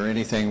is there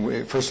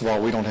anything, first of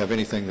all, we don't have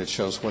anything that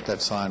shows what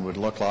that sign would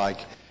look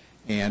like,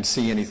 and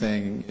see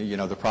anything,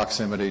 the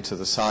proximity to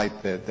the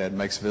site that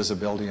makes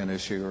visibility an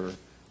issue?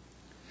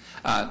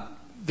 Or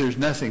There's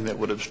nothing that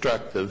would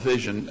obstruct the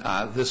vision.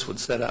 This would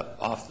set up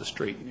off the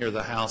street near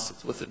the house.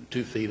 It's within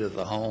 2 feet of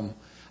the home.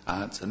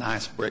 It's a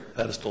nice brick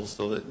pedestal,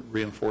 so it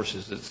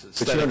reinforces its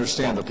aesthetic. But you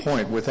understand the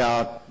point.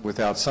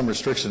 Without some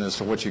restriction as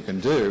to what you can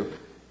do,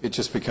 it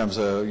just becomes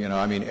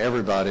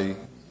everybody,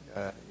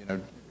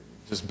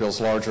 just builds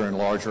larger and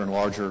larger and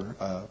larger,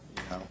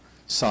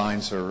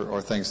 signs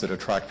or things that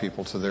attract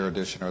people to their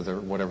addition or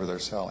whatever they're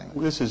selling.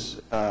 This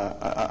is,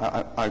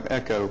 I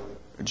echo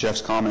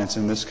Jeff's comments,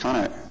 and this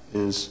kind of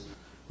is,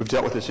 we've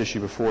dealt with this issue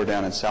before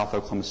down in South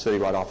Oklahoma City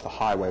right off the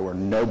highway where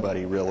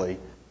nobody really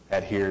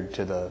adhered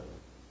to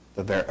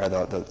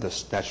the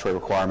statutory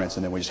requirements,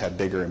 and then we just had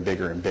bigger and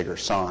bigger and bigger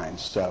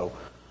signs. So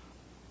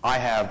I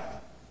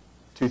have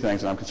 2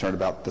 things that I'm concerned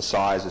about. The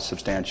size is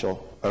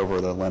substantial over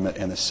the limit,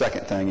 and the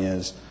second thing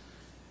is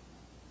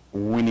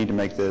we need to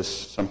make this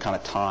some kind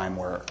of time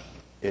where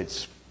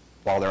it's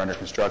while they're under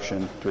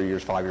construction, 3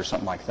 years, 5 years,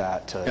 something like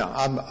that. Yeah,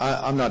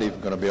 I'm not even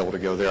going to be able to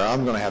go there.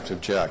 I'm going to have to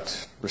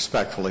object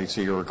respectfully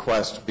to your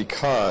request,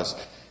 because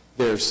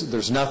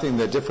there's nothing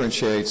that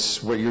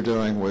differentiates what you're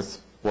doing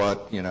with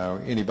what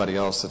anybody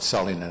else that's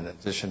selling an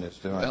addition is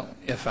doing. Well,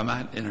 if I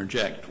might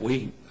interject,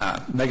 we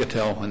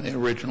Megatel, when they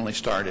originally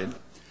started,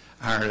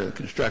 hired a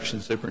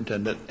construction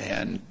superintendent,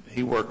 and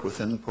he worked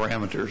within the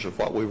parameters of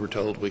what we were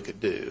told we could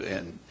do,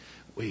 and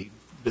we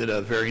did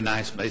a very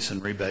nice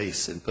masonry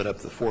base and put up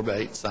the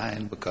 4x8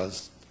 sign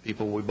because the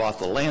people we bought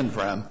the land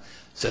from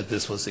said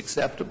this was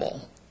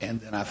acceptable.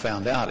 And then I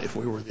found out if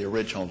we were the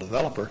original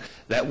developer,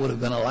 that would have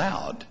been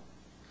allowed.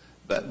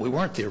 But we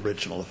weren't the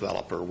original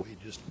developer. We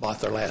just bought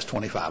their last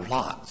 25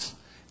 lots.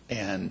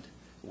 And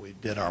we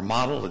did our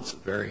model. It's a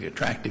very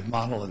attractive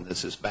model, and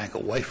this is back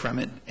away from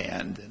it.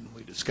 And then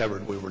we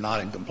discovered we were not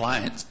in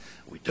compliance.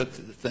 We took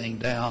the thing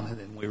down, and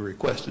then we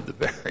requested the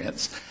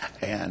variance.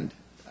 And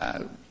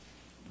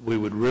we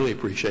would really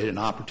appreciate an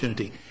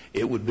opportunity.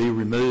 It would be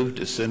removed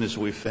as soon as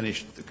we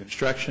finished the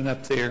construction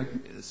up there.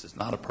 This is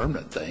not a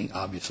permanent thing,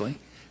 obviously.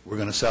 We're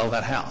going to sell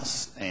that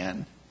house,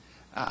 and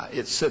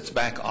it sits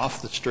back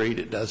off the street.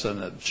 It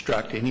doesn't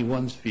obstruct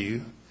anyone's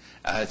view.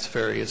 It's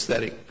very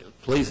aesthetic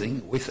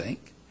pleasing, we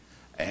think,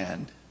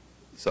 and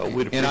so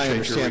we'd appreciate. And I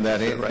understand that,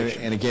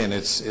 and again,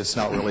 it's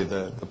not really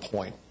the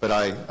point, but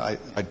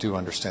I do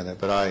understand that,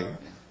 but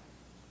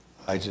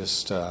I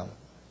just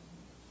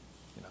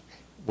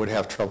would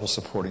have trouble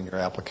supporting your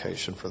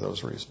application for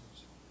those reasons.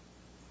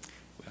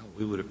 Well,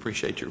 we would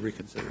appreciate your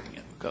reconsidering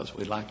it because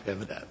we'd like to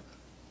have it done.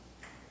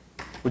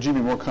 Would you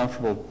be more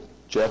comfortable,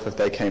 Jeff, if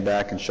they came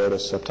back and showed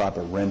us some type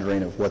of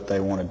rendering of what they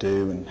want to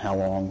do and how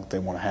long they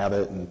want to have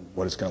it and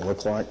what it's going to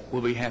look like?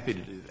 We'll be happy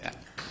to do that.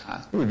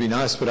 It would be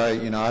nice, but I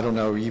don't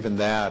know even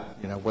that,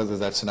 whether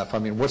that's enough. I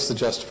mean, what's the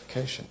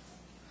justification?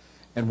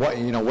 And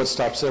what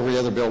stops every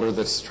other builder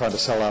that's trying to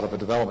sell out of a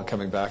development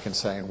coming back and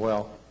saying,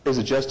 well, there's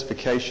a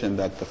justification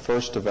that the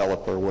first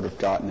developer would have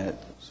gotten it,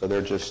 so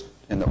they're just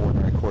in the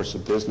ordinary course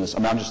of business. I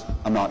mean,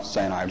 I'm not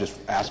saying, I'm just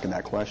asking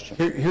that question.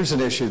 Here's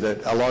an issue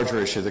a larger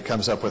issue that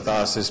comes up with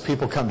us is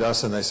people come to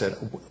us and they said,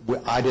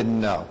 I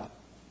didn't know.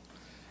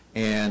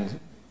 And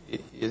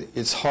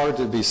it's hard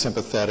to be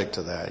sympathetic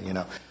to that,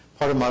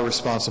 Part of my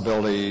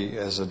responsibility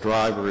as a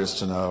driver is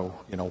to know,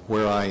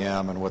 where I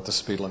am and what the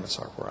speed limits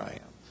are where I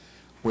am.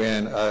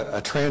 When a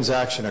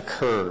transaction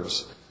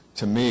occurs,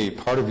 to me,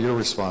 part of your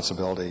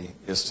responsibility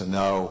is to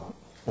know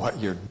what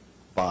you're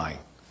buying.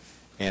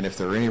 And if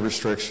there are any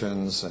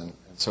restrictions and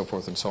so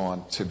forth and so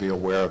on, to be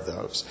aware of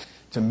those.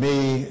 To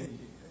me,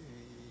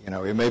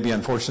 it may be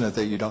unfortunate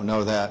that you don't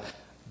know that,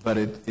 but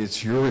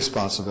it's your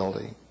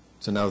responsibility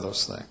to know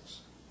those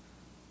things.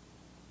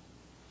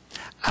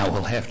 I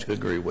will have to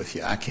agree with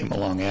you. I came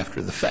along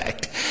after the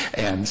fact,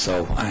 and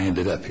so I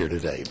ended up here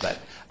today. But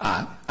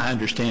I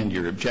understand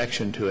your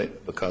objection to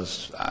it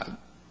because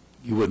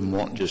you wouldn't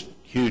want just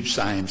huge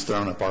signs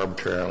thrown up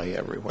arbitrarily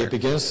everywhere. It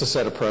begins to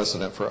set a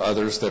precedent for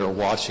others that are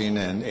watching,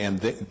 and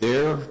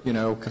they're,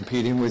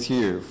 competing with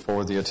you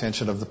for the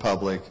attention of the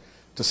public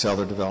to sell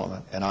their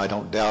development. And I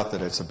don't doubt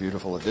that it's a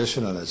beautiful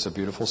addition and it's a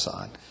beautiful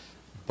sign.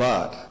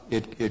 But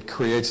it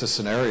creates a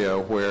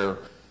scenario where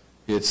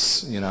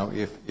it's,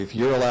 if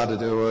you're allowed to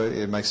do it,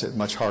 it makes it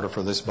much harder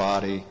for this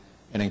body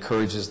and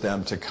encourages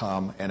them to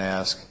come and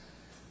ask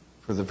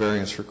for the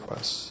variance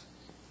requests.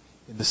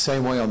 In the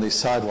same way on these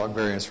sidewalk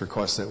variance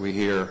requests that we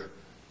hear,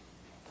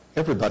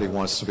 everybody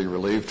wants to be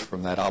relieved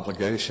from that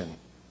obligation.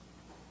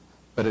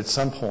 But at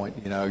some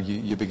point,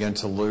 you begin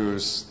to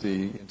lose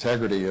the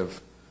integrity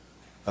of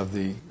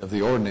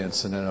the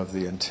ordinance and then of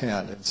the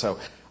intent. And so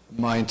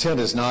my intent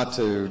is not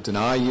to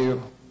deny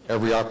you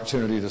every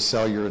opportunity to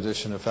sell your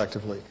addition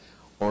effectively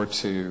or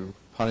to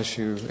punish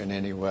you in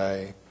any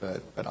way,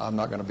 but I'm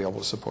not going to be able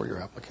to support your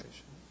application.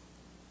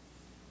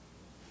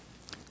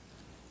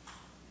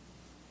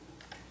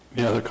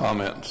 Any other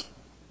comments?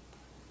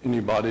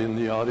 Anybody in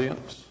the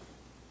audience?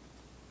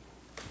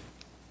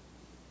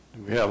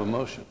 Do we have a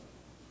motion?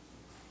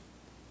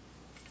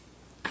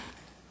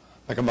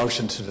 Make a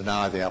motion to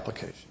deny the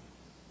application.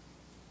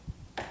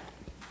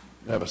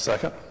 You have a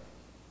second?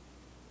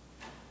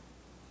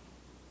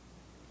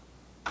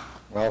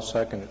 I'll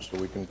second it so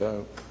we can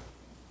vote.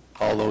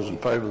 All those in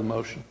favor of the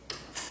motion?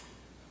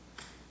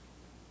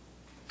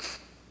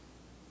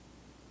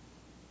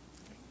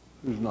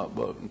 Who's not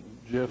voting?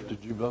 Jeff,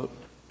 did you vote?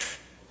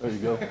 There you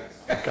go.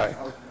 Okay.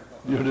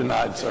 You're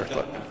denied, sir.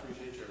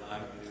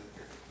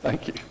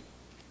 Thank you.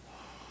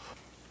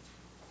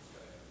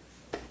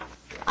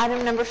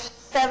 Item number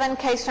 7,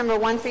 case number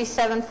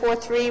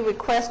 13743,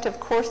 request of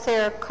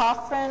Corsair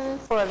Coffin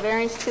for a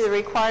variance to the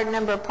required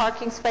number of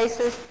parking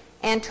spaces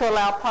and to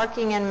allow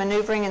parking and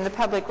maneuvering in the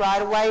public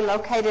right-of-way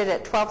located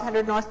at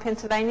 1200 North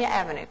Pennsylvania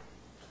Avenue.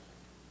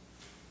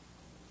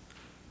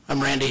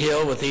 I'm Randy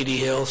Hill with E.D.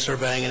 Hill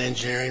Surveying and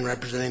Engineering,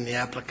 representing the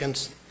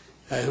applicants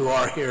who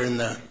are here in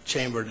the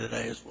chamber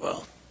today as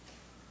well.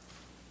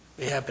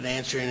 Be happy to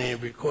answer any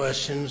of your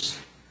questions.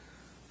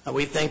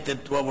 We think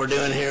that what we're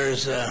doing here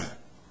is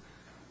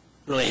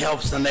really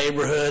helps the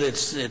neighborhood.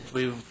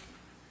 We've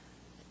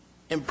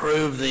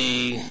improved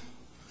the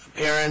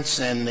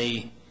appearance and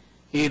the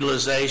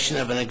utilization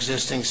of an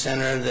existing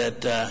center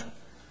that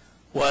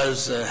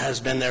has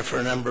been there for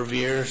a number of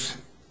years,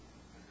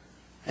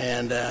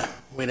 and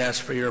we'd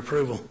ask for your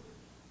approval.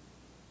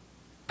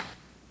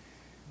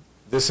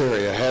 This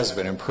area has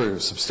been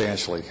improved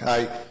substantially.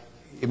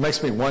 It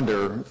makes me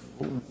wonder,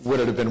 would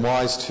it have been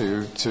wise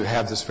to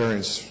have this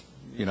variance,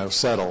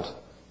 settled,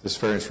 this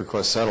variance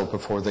request settled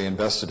before they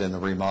invested in the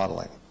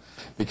remodeling?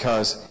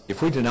 Because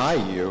if we deny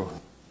you,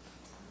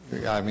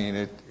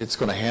 it's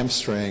going to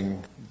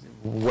hamstring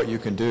what you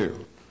can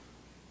do.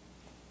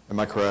 Am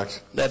I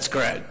correct? That's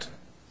correct.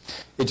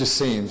 It just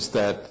seems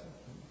that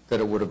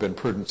it would have been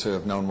prudent to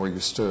have known where you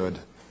stood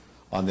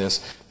on this.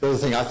 The other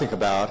thing I think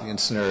about in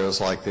scenarios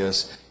like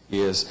this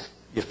is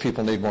if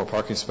people need more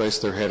parking space,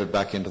 they're headed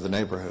back into the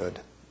neighborhood,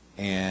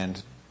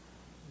 and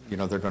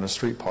they're going to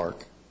street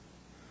park.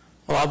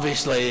 Well,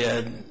 obviously,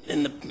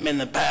 in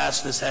the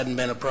past, this hadn't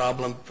been a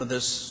problem for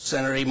this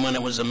center, even when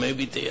it was a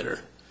movie theater.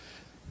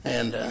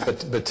 And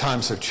but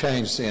times have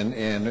changed.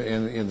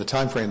 In the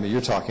time frame that you're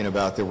talking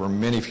about, there were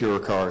many fewer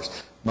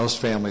cars. Most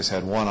families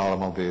had one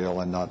automobile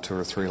and not two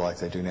or three like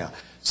they do now.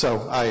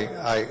 So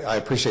I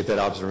appreciate that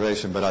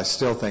observation, but I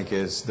still think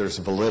there's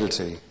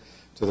validity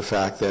to the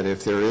fact that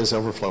if there is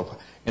overflow,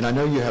 and I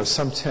know you have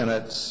some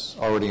tenants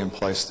already in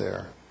place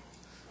there.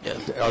 Yeah.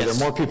 Are there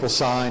more people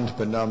signed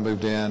but not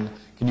moved in?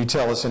 Can you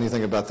tell us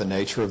anything about the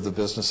nature of the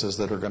businesses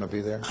that are going to be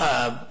there?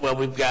 Well,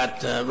 we've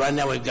got right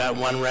now we've got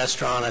one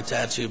restaurant, a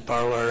tattoo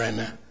parlor,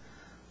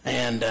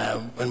 and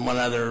one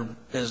other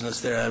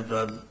business there. I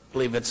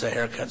believe it's a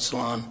haircut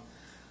salon.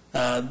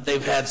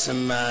 They've had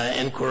some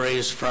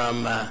inquiries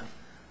from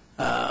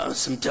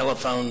some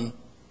telephone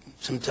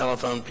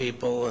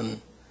people,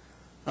 and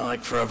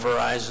like for a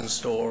Verizon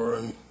store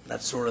and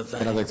that sort of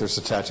thing. And I think there's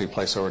a tattoo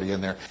place already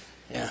in there.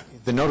 Yeah.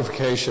 The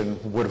notification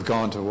would have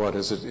gone to what?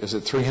 Is it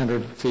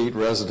 300 feet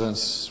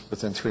residents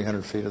within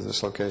 300 feet of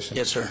this location?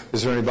 Yes, sir.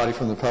 Is there anybody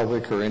from the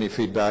public or any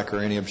feedback or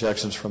any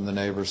objections from the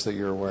neighbors that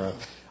you're aware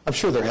of? I'm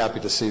sure they're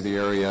happy to see the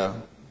area,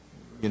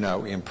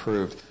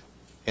 improved.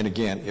 And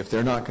again, if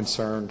they're not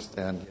concerned,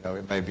 then,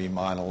 it may be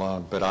mine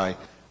alone. But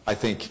I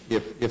think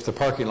if the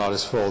parking lot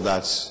is full,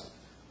 that's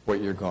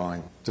what you're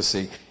going to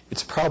see.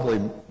 It's probably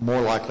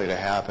more likely to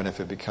happen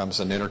if it becomes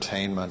an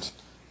entertainment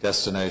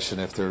destination,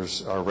 if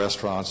there's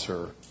restaurants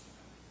or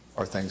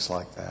things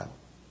like that.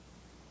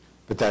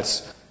 But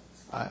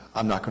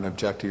I'm not going to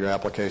object to your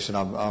application.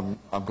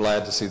 I'm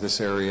glad to see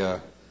this area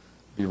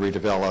be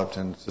redeveloped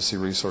and to see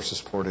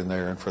resources poured in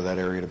there and for that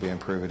area to be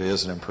improved. It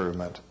is an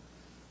improvement.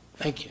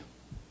 Thank you.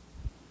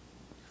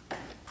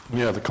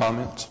 Any other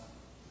comments?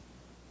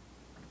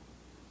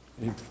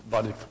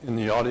 Anybody in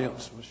the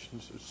audience wishing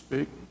to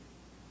speak?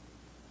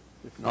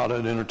 If not,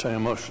 I'd entertain a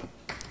motion.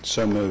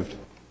 So moved.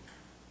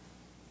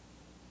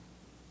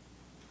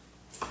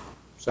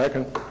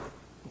 Second.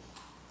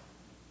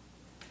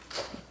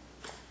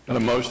 Got a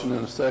motion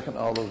and a second.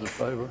 All those in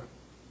favor?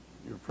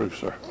 You're approved,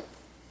 sir.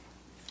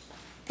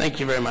 Thank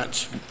you very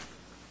much.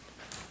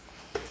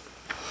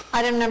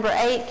 Item number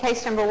 8,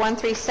 case number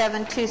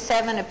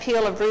 13727,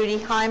 appeal of Rudy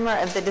Heimer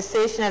of the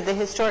decision of the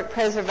Historic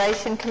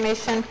Preservation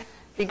Commission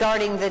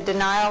regarding the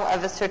denial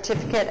of a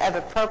certificate of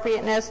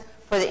appropriateness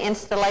for the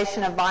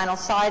installation of vinyl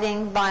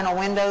siding, vinyl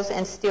windows,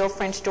 and steel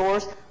French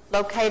doors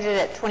located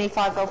at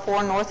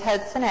 2504 North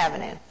Hudson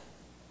Avenue.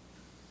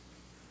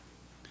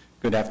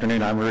 Good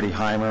afternoon. I'm Rudy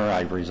Heimer.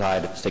 I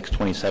reside at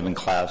 627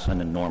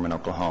 Clausen in Norman,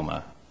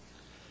 Oklahoma.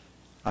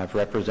 I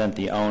represent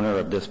the owner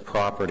of this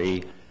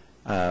property.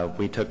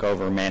 We took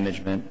over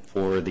management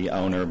for the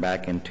owner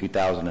back in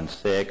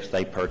 2006.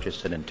 They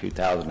purchased it in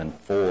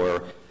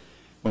 2004.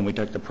 When we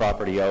took the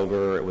property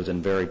over, it was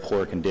in very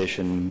poor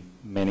condition.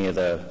 Many of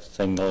the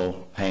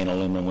single pane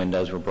aluminum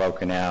windows were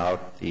broken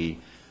out. The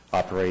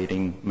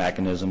operating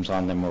mechanisms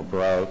on them were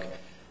broke.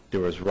 There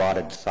was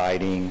rotted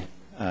siding.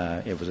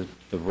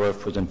 The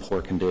roof was in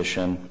poor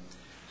condition.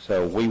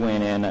 So we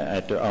went in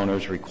at the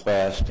owner's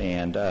request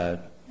and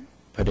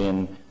put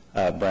in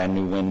brand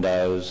new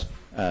windows,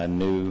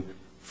 new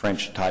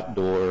French-type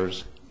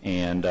doors,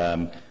 and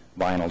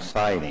vinyl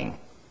siding.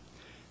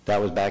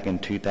 That was back in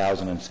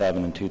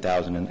 2007 and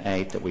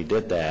 2008 that we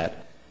did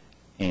that.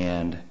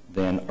 And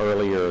then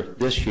earlier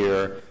this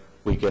year,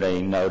 we get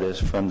a notice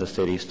from the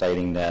city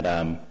stating that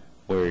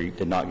we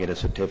did not get a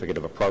certificate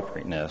of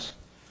appropriateness,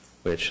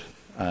 which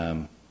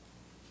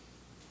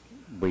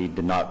we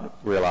did not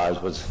realize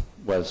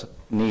was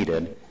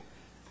needed.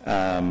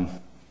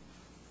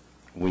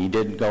 We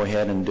did go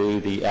ahead and do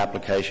the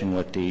application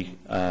with the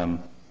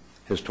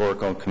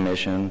Historical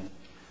Commission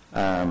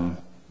and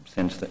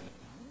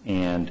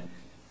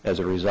as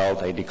a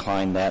result, they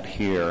declined that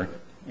here,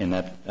 and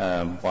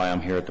that's why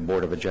I'm here at the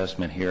Board of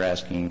Adjustment here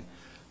asking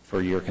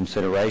for your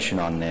consideration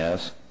on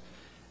this.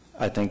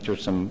 I think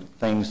there's some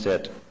things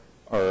that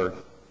are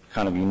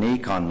kind of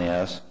unique on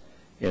this.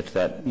 It's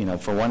that,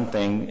 for one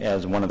thing,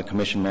 as one of the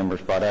commission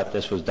members brought up,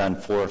 this was done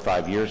 4 or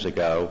 5 years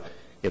ago.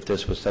 If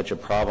this was such a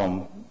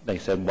problem, they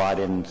said, why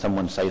didn't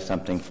someone say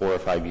something 4 or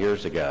 5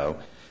 years ago?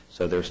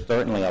 So there's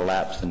certainly a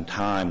lapse in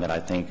time that I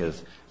think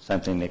is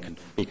something that could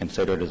be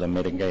considered as a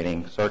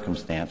mitigating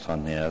circumstance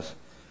on this.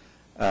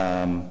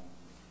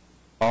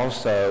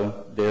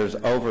 Also, there's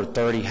over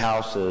 30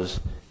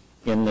 houses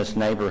in this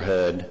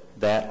neighborhood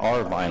that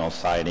are vinyl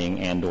siding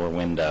and or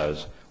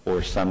windows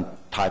or some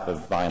type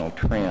of vinyl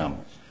trim.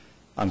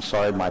 I'm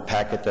sorry, my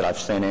packet that I've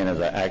sent in is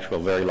an actual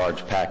very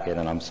large packet,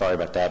 and I'm sorry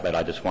about that, but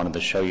I just wanted to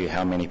show you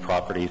how many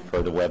properties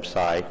per the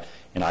website,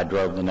 and I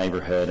drove the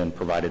neighborhood and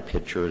provided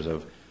pictures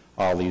of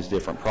all these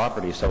different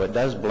properties. So it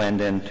does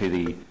blend into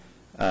the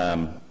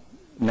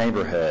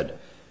neighborhood.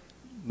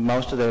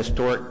 Most of the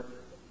historic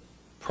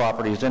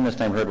properties in this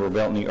neighborhood were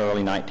built in the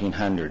early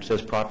 1900s.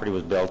 This property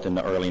was built in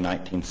the early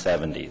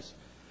 1970s.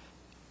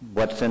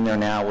 What's in there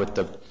now with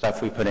the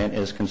stuff we put in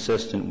is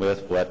consistent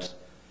with what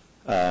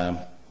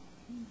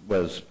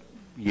was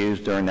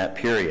used during that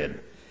period.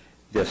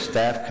 The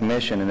staff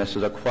commission, and this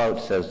is a quote,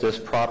 says this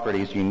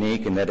property is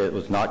unique in that it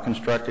was not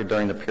constructed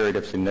during the period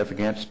of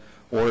significance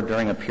or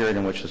during a period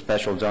in which the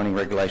special zoning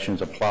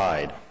regulations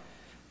applied.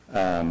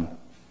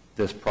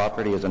 This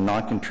property is a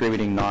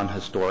non-contributing,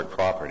 non-historic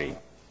property.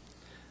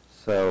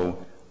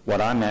 So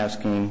what I'm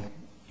asking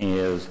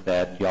is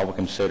that y'all will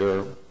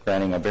consider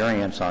granting a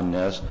variance on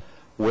this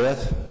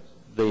with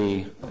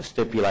the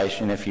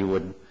stipulation, if you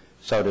would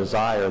so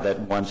desire, that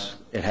once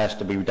it has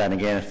to be done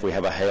again, if we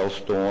have a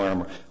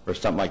hailstorm or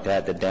something like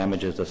that that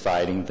damages the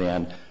siding,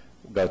 then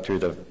we'll go through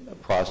the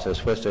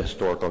process with the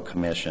Historical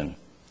Commission.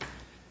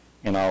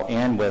 And I'll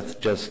end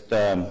with just,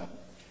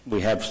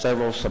 we have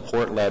several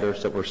support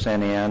letters that were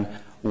sent in,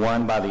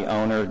 one by the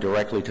owner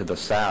directly to the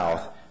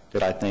south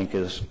that I think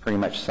is pretty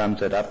much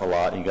sums it up a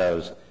lot. He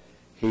goes,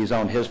 he's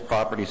owned his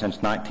property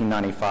since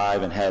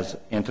 1995 and has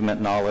intimate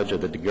knowledge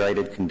of the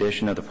degraded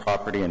condition of the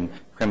property and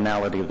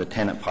criminality of the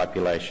tenant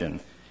population.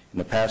 In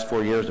the past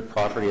 4 years, the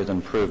property has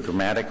improved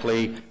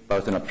dramatically,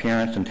 both in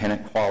appearance and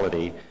tenant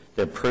quality.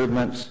 The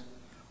improvements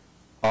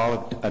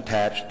all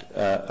attached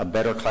a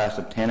better class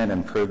of tenant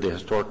and improved the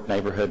historic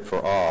neighborhood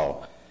for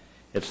all.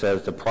 It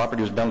says the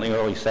property was built in the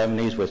early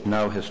 70s with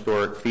no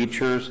historic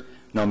features.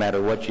 No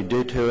matter what you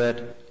do to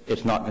it,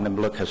 it's not going to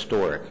look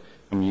historic.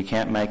 I mean, you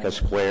can't make a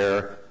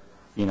square,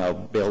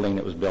 building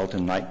that was built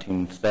in the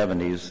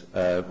 1970s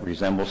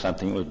resemble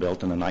something that was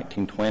built in the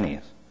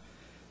 1920s.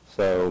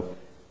 So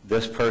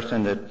this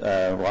person, that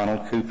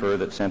Ronald Cooper,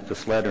 that sent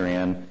this letter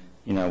in,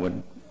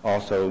 would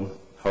also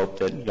hope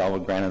that y'all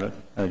would grant an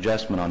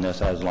adjustment on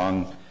this as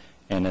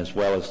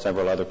well as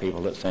several other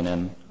people that sent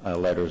in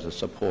letters of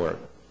support.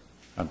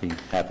 I'd be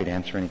happy to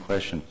answer any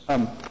questions.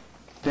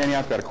 Danny,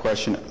 I've got a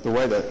question. The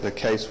way that the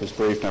case was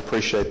briefed, and I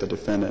appreciate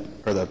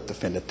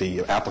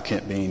the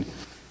applicant being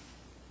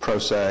pro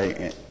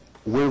se,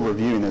 we're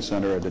reviewing this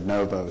under a de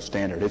novo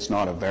standard. It's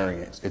not a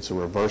variance. It's a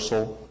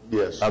reversal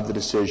of the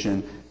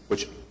decision,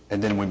 which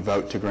And then we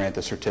vote to grant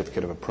the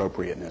certificate of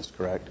appropriateness,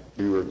 correct?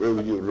 You would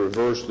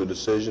reverse the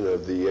decision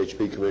of the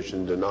HP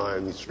Commission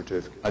denying the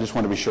certificate. I just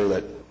want to be sure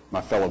that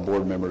my fellow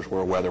board members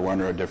were aware that we're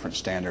under a different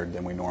standard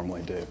than we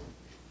normally do.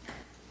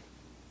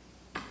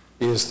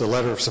 Is the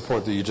letter of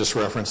support that you just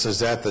referenced, is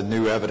that the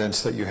new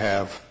evidence that you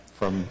have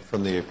from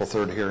the April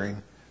 3rd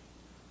hearing?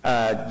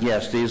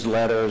 Yes, these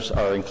letters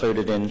are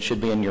included in,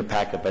 should be in your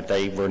packet, but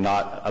they were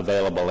not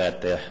available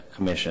at the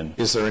commission.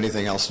 Is there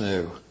anything else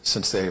new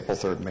since the April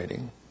 3rd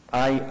meeting?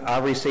 I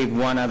received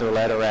one other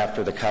letter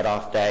after the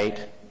cutoff date,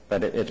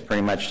 but it's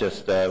pretty much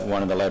just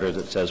one of the letters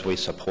that says we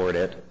support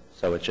it.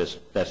 So it's just,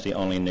 that's the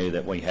only new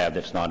that we have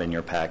that's not in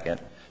your packet.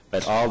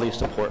 But all these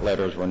support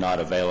letters were not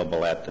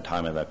available at the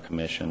time of the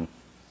commission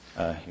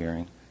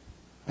hearing.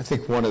 I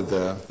think one of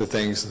the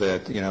things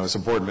that, as a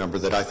board member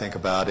that I think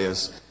about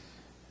is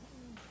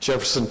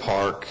Jefferson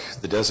Park,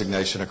 the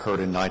designation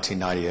occurred in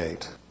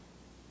 1998.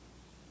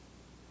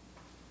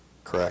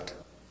 Correct?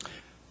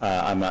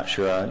 I'm not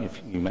sure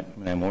if you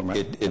know more.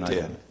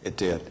 It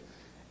did.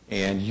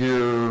 And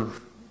your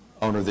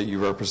owner that you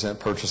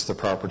represent purchased the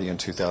property in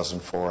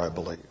 2004, I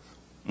believe.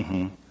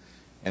 Mm-hmm.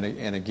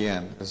 And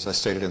again, as I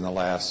stated in the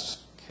last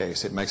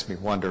case, it makes me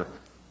wonder,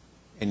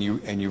 and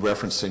you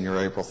referenced in your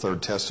April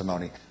 3rd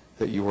testimony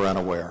that you were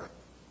unaware,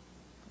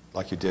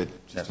 like you did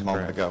just a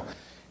moment ago.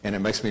 And it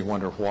makes me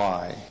wonder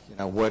why.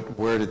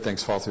 Where did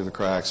things fall through the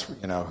cracks?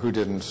 Who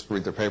didn't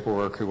read their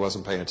paperwork? Who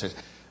wasn't paying attention?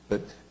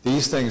 But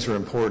these things are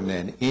important,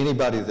 and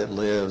anybody that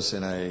lives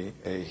in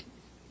a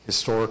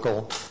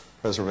historical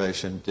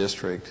preservation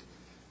district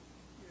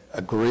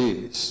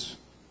agrees,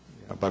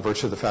 by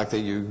virtue of the fact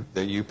that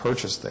you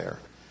purchased there,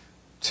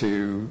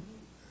 to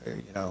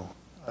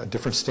a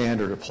different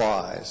standard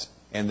applies,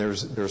 and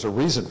there's a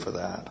reason for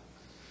that.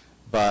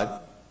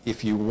 But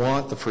if you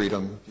want the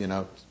freedom,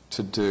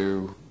 to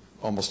do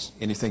almost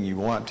anything you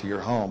want to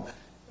your home,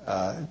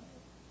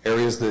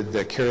 areas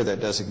that carry that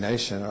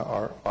designation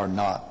are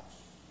not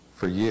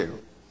for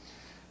you.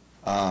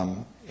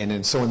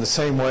 And so in the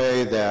same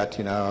way that,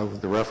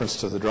 the reference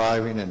to the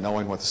driving and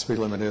knowing what the speed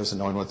limit is and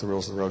knowing what the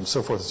rules of the road and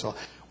so forth and so on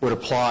would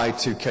apply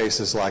to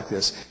cases like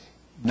this.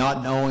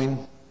 Not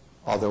knowing,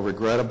 although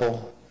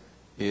regrettable,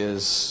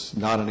 is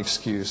not an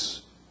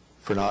excuse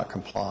for not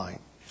complying.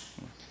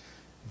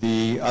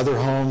 The other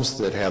homes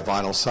that have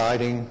vinyl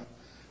siding,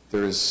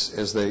 there is,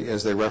 as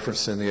they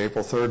referenced in the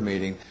April 3rd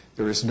meeting,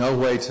 there is no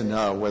way to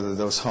know whether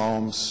those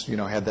homes,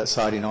 had that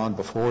siding on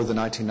before the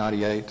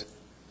 1998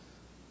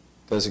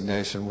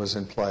 designation was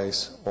in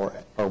place or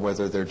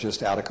whether they're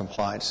just out of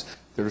compliance.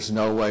 There's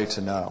no way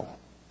to know.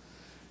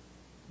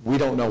 We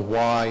don't know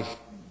why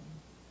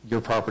your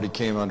property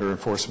came under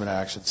enforcement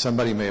action.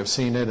 Somebody may have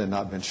seen it and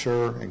not been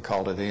sure and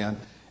called it in.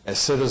 As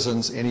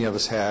citizens, any of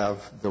us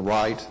have the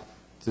right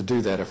to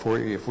do that.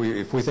 If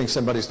we think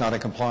somebody's not in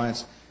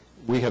compliance,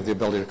 we have the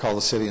ability to call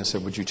the city and say,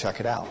 would you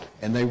check it out?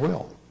 And they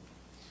will.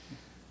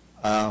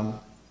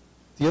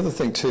 The other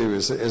thing, too,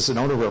 is as an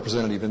owner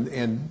representative,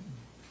 and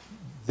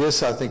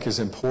this, I think, is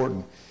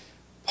important.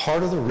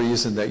 Part of the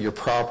reason that your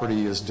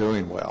property is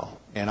doing well,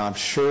 and I'm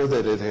sure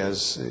that it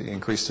has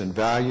increased in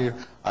value,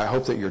 I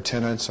hope that your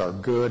tenants are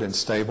good and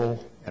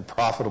stable and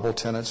profitable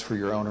tenants for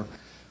your owner.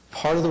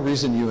 Part of the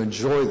reason you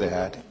enjoy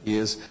that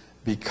is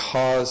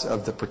because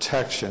of the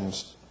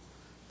protections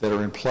that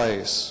are in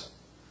place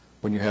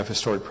when you have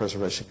historic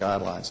preservation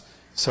guidelines.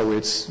 So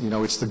it's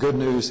the good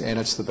news and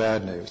it's the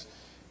bad news.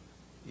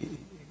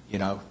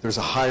 There's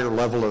a higher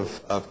level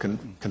of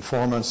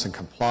conformance and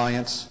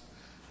compliance,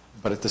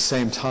 but at the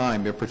same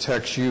time, it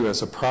protects you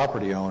as a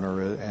property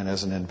owner and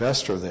as an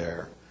investor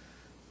there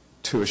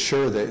to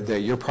assure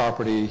that your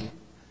property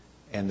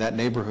and that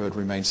neighborhood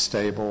remains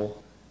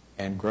stable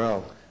and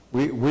grow.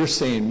 We're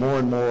seeing more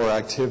and more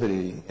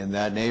activity in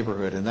that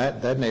neighborhood, and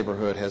that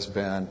neighborhood has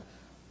been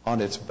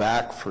on its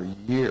back for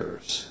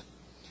years.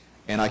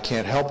 And I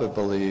can't help but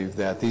believe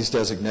that these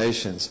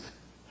designations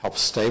help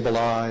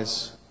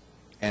stabilize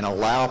and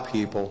allow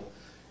people.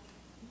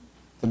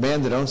 The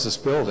man that owns this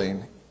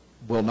building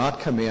will not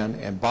come in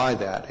and buy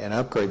that and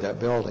upgrade that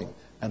building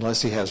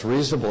unless he has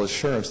reasonable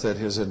assurance that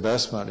his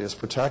investment is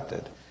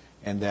protected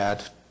and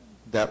that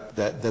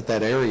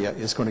area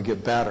is going to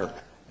get better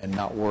and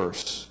not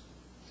worse.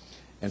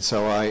 And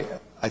so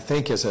I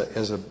think as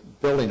a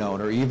building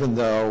owner, even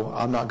though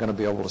I'm not going to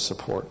be able to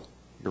support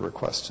your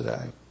request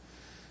today,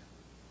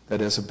 that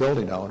as a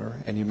building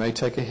owner, and you may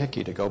take a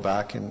hickey to go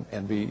back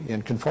and be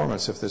in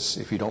conformance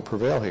if you don't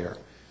prevail here,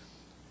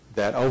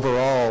 that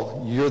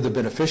overall you're the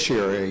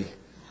beneficiary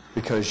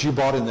because you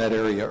bought in that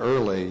area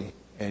early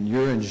and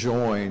you're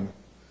enjoying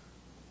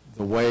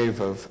the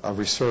wave of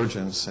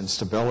resurgence and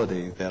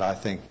stability that I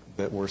think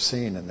that we're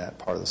seeing in that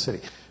part of the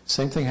city.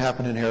 Same thing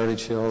happened in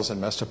Heritage Hills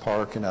and Mesta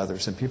Park and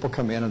others, and people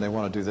come in and they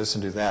want to do this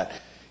and do that.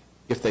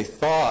 If they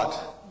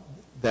thought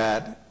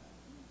that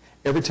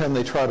every time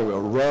they try to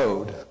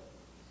erode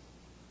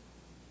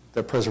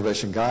the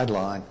preservation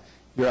guideline,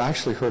 you're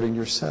actually hurting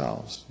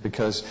yourselves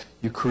because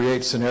you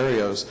create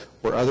scenarios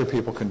where other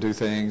people can do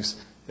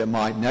things that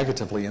might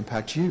negatively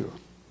impact you.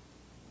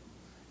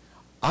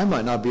 I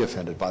might not be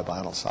offended by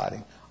vinyl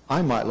siding.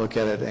 I might look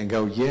at it and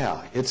go,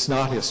 yeah, it's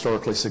not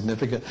historically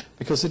significant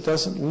because it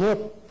doesn't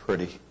look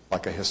pretty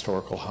like a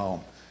historical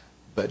home.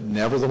 But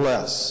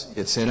nevertheless,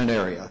 it's in an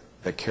area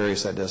that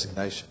carries that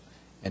designation.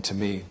 And to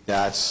me,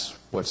 that's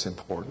what's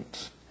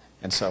important.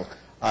 And so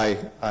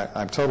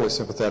I'm totally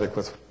sympathetic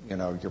with,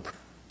 your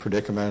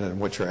predicament and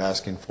what you're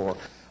asking for.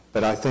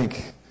 But I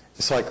think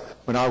it's like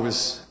when I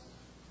was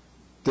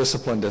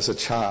disciplined as a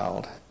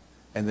child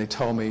and they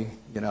told me,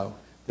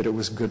 that it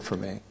was good for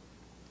me.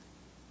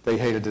 They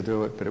hated to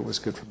do it, but it was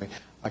good for me.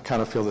 I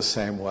kind of feel the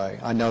same way.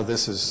 I know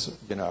this is,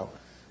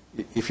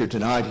 if you're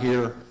denied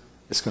here,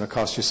 it's going to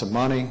cost you some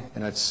money,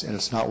 and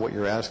it's not what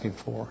you're asking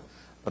for.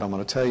 But I'm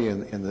going to tell you,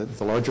 in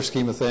the larger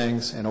scheme of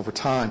things, and over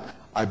time,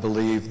 I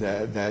believe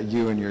that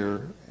you and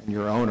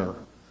your owner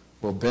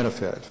will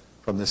benefit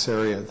from this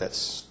area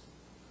that's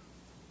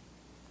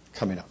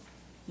coming up.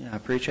 Yeah, I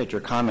appreciate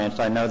your comments.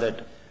 I know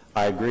that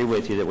I agree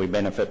with you that we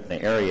benefit from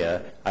the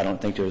area. I don't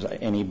think there's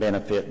any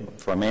benefit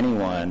from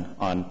anyone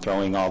on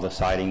throwing all the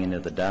siding into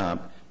the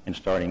dump and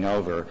starting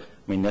over.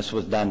 I mean, this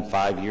was done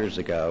 5 years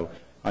ago.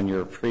 On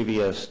your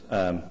previous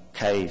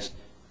case,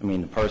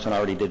 the person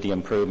already did the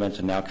improvements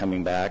and now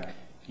coming back,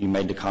 you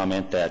made the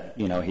comment that,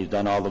 he's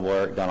done all the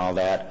work, done all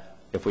that.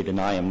 If we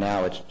deny him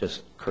now, it's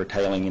just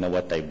curtailing,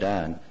 what they've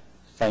done.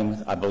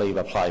 Same, I believe,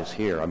 applies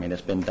here.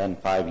 It's been done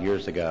 5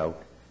 years ago.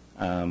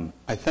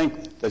 I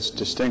think that's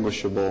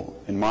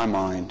distinguishable in my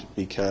mind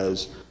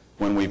because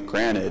when we've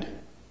granted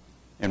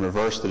and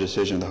reversed the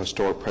decision of the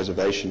Historic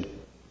Preservation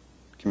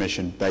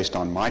Commission based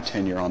on my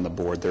tenure on the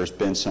board, there's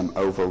been some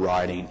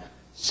overriding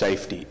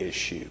safety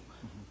issue,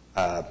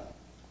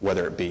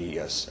 whether it be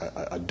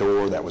a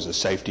door that was a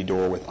safety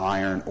door with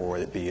iron or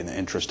it be in the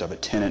interest of a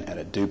tenant at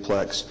a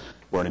duplex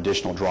where an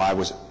additional drive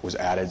was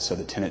added so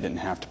the tenant didn't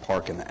have to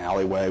park in the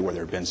alleyway where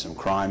there had been some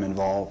crime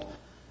involved.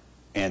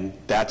 And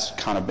that's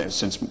kind of been,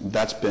 since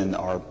that's been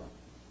our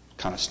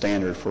kind of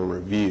standard for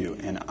review.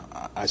 And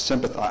I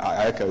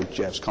echo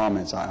Jeff's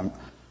comments. I'm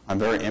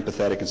very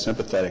empathetic and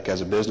sympathetic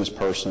as a business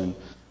person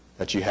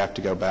that you have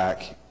to go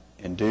back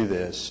and do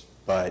this.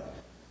 But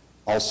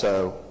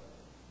also,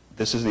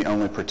 this is the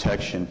only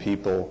protection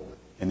people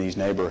in these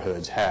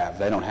neighborhoods have.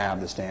 They don't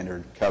have the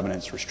standard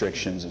covenants,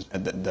 restrictions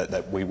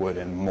that we would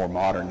in more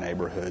modern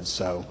neighborhoods.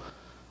 So,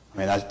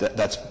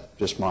 that's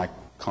just my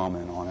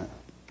comment on it.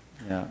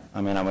 Yeah,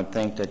 I would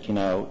think that,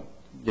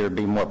 there'd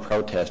be more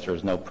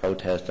protesters, no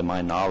protest to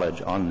my knowledge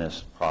on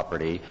this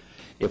property.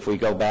 If we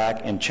go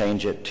back and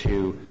change it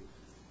to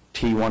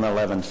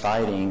T111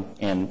 siding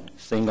and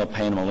single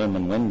pane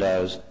aluminum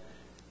windows,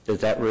 does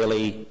that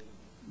really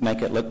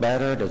make it look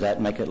better? Does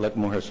that make it look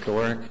more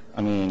historic?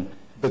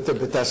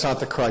 But that's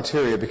not the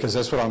criteria because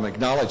that's what I'm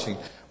acknowledging.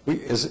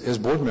 We, as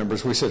board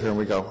members, we sit here and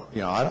we go,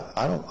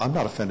 I'm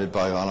not offended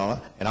by Anna,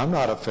 and I'm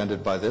not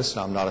offended by this,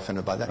 and I'm not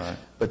offended by that. Right.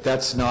 But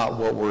that's not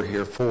what we're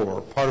here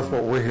for. Part of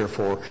what we're here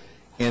for,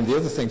 and the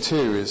other thing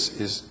too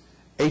is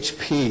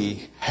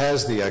HP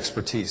has the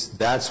expertise.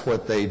 That's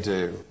what they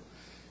do,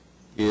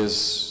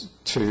 is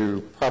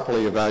to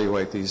properly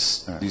evaluate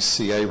these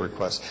CA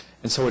requests.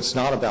 And so it's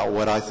not about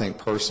what I think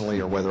personally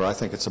or whether I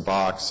think it's a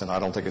box and I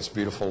don't think it's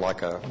beautiful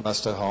like a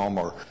Mesta home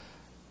or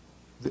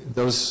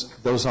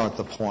those aren't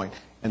the point.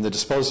 And the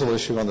disposal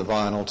issue on the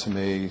vinyl, to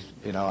me,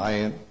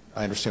 I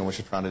understand what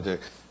you're trying to do.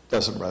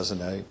 Doesn't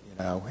resonate,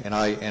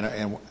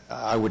 And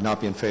I would not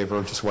be in favor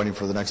of just waiting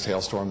for the next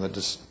hailstorm that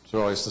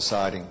destroys the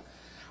siding.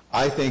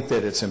 I think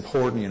that it's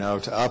important,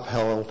 to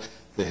uphold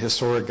the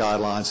historic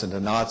guidelines and to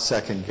not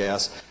second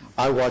guess.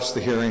 I watched the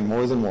hearing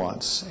more than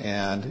once,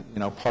 and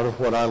part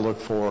of what I look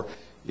for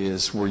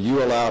is, were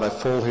you allowed a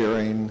full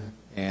hearing,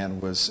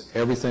 and was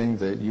everything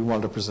that you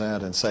wanted to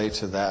present and say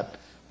to that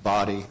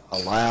body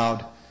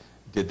allowed?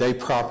 Did they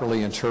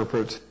properly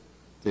interpret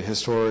the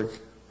historic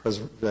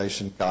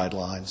preservation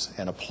guidelines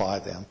and apply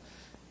them?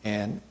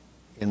 And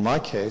in my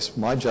case,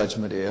 my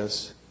judgment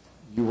is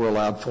you were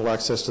allowed full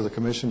access to the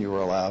commission. You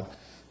were allowed,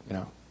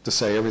 to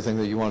say everything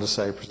that you wanted to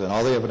say, present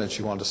all the evidence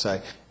you wanted to say,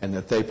 and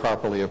that they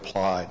properly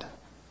applied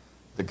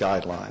the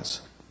guidelines.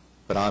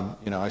 But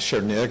I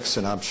share Nick's,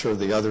 and I'm sure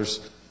the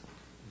others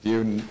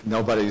view.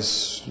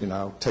 Nobody's,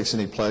 takes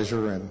any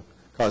pleasure in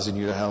causing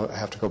you to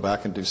have to go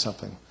back and do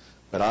something.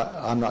 But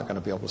I'm not going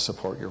to be able to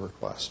support your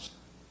request.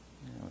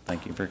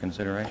 Thank you for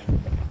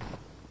consideration.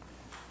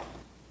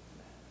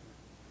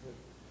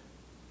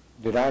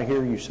 Did I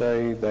hear you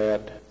say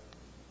that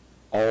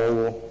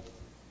all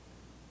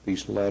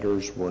these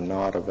letters were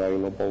not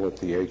available at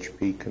the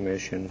HP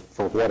Commission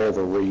for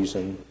whatever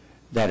reason?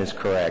 That is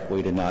correct.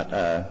 We did not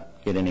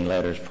get any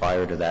letters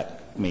prior to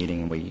that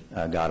meeting. We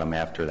got them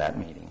after that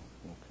meeting.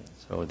 Okay.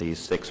 So these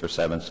 6 or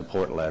 7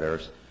 support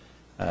letters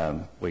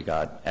we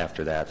got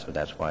after that, so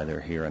that's why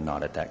they're here and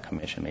not at that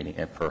commission meeting.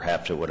 And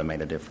perhaps it would have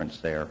made a difference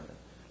there.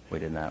 We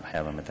did not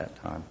have them at that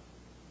time.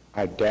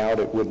 I doubt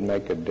it would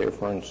make a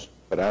difference,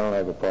 but I don't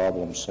have a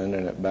problem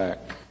sending it back,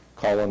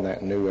 calling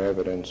that new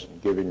evidence,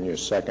 and giving you a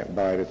second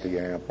bite at the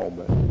apple,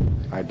 but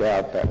I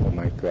doubt that will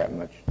make that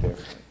much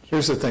difference.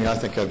 Here's the thing I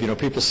think of.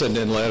 People send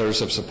in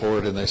letters of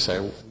support and they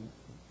say,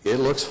 it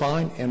looks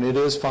fine, and it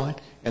is fine,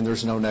 and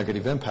there's no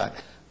negative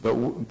impact. But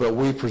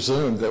we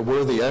presume that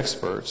we're the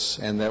experts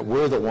and that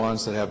we're the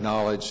ones that have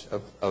knowledge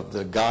of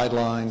the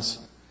guidelines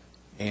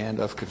and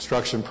of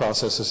construction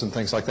processes and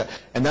things like that.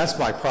 And that's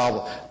my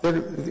problem.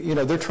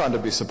 They're trying to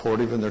be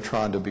supportive and they're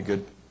trying to be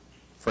good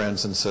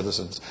friends and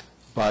citizens,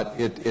 but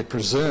it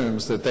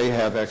presumes that they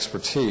have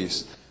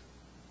expertise.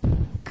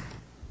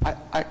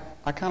 I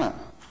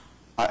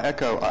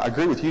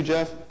agree with you,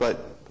 Jeff,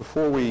 but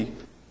before we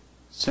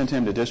send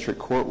him to district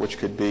court, which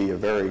could be a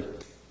very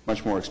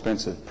much more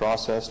expensive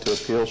process to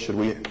appeal, should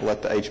we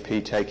let the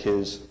HP take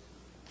his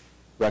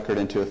record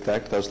into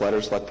effect, those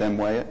letters, let them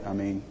weigh it? I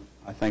mean,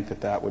 I think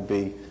that would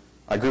be,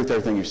 I agree with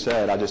everything you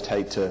said, I just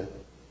hate to,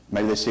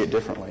 maybe they see it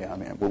differently. I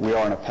mean, we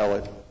are an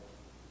appellate,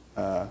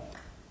 we're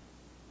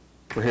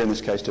here in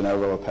this case de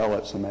novo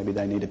appellate, so maybe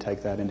they need to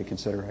take that into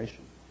consideration.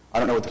 I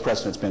don't know what the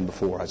precedent's been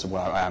before, that's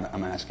what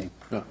I'm asking.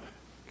 No.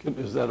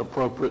 Is that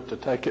appropriate to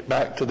take it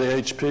back to the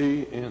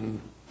HP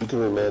and... You can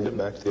remand it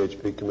back to the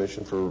HP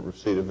Commission for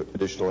receipt of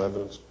additional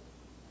evidence.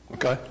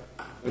 Okay.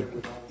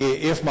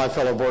 If my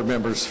fellow board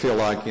members feel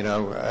like,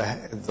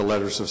 the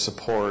letters of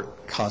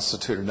support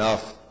constitute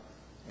enough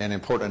and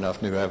important enough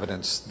new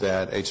evidence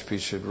that HP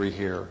should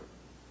rehear.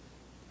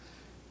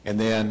 And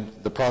then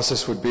the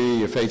process would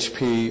be if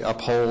HP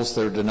upholds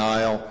their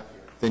denial,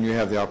 then you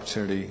have the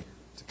opportunity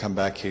to come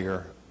back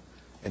here.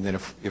 And then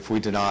if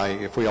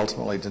we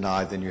ultimately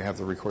deny, then you have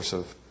the recourse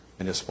of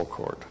municipal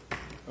court.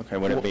 Okay,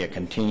 would it be a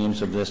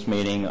continuance of this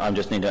meeting? I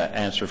just need to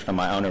answer from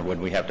my owner. Would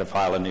we have to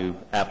file a new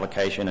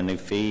application, a new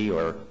fee,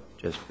 or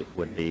just it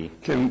would be?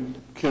 Can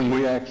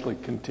we actually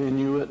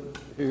continue it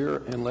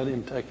here and let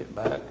him take it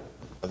back?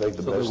 I think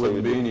the so best there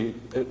thing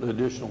wouldn't be any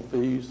additional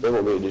fees? There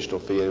won't be additional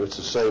fee. It's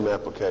the same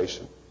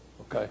application.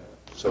 Okay.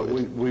 So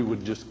we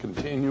would just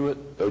continue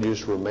it? They'll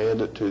just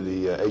remand it to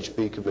the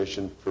HP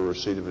Commission for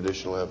receipt of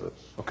additional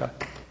evidence. Okay.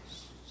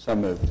 So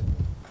moved.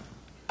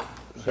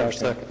 Is there a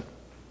second?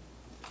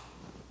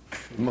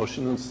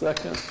 Motion and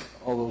second.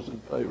 All those in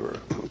favor?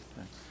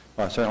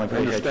 Well, I certainly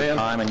appreciate your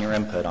time and your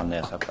input on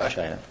this. I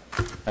appreciate it.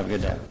 Have a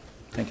good day.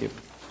 Thank you.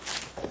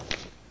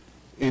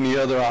 Any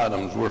other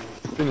items? We're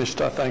finished,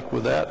 I think,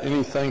 with that.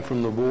 Anything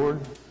from the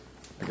board?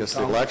 I guess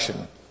the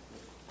election.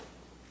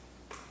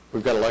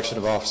 We've got election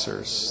of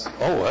officers.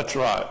 Oh, that's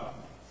right.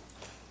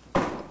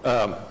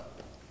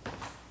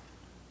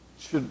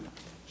 Should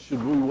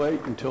we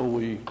wait until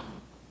we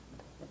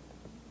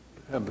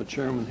have the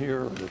chairman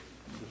here, or just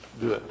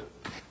do it?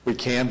 We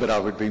can, but I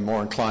would be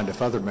more inclined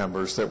if other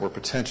members that were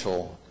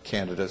potential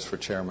candidates for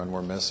chairman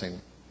were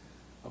missing.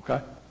 Okay.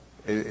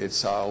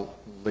 I'll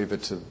leave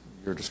it to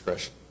your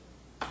discretion.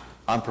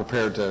 I'm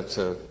prepared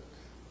to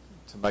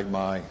make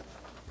my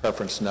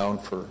preference known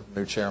for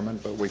new chairman,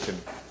 but we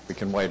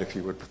can wait if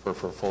you would prefer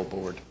for a full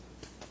board.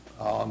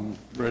 I'm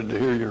ready to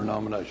hear your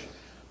nomination.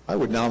 I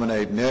would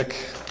nominate Nick,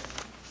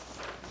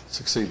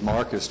 succeed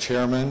Mark as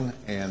chairman,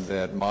 and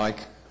that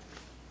Mike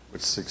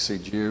would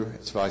succeed you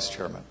as vice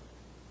chairman.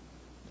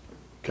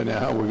 Okay, now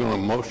how are we going to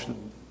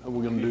motion? How are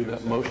we going to do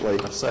that motion?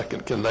 A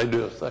second. Can they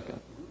do a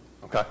second?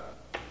 Okay.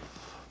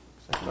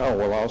 Oh,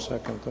 well, I'll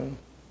second that.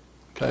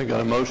 Okay,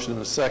 got a motion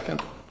and a second.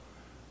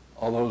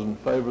 All those in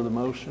favor of the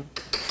motion?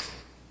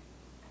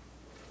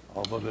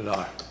 All voted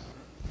aye.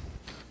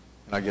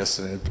 And I guess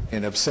in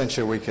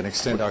absentia, we can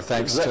extend our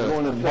thanks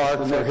to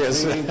Mark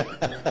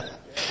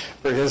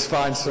for his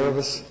fine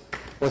service.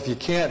 Well, if you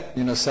can't,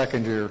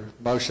 second your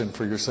motion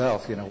for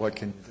yourself, what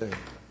can you do?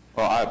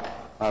 Well,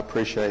 I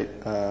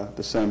appreciate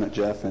the sentiment,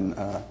 Jeff, and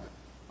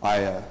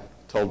I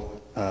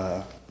told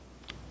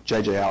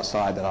JJ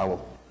outside that I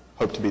will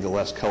hope to be the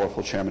less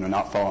colorful chairman and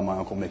not follow my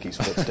Uncle Mickey's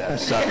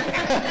footsteps. So.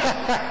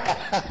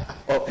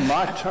 Well,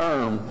 my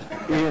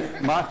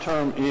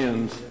term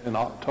ends in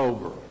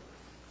October,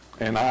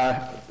 and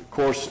of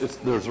course,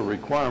 there's a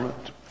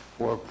requirement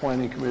for a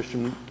planning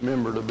commission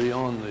member to be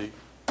on the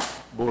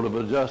Board of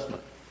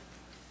Adjustment.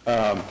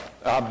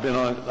 I've been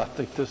on, I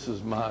think this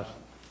is my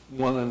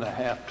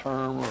 1.5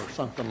 term or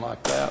something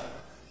like that.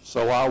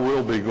 So I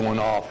will be going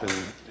off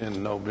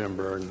in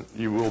November, and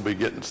you will be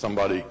getting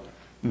somebody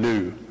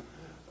new.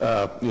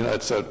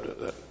 It's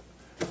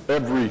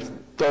every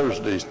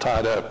Thursday's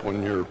tied up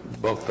when you're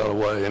both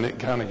away, and it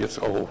kind of gets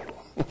old.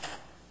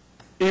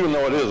 Even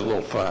though it is a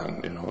little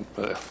fun,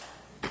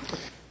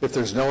 If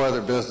there's no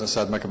other business,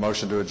 I'd make a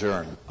motion to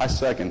adjourn. I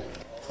second.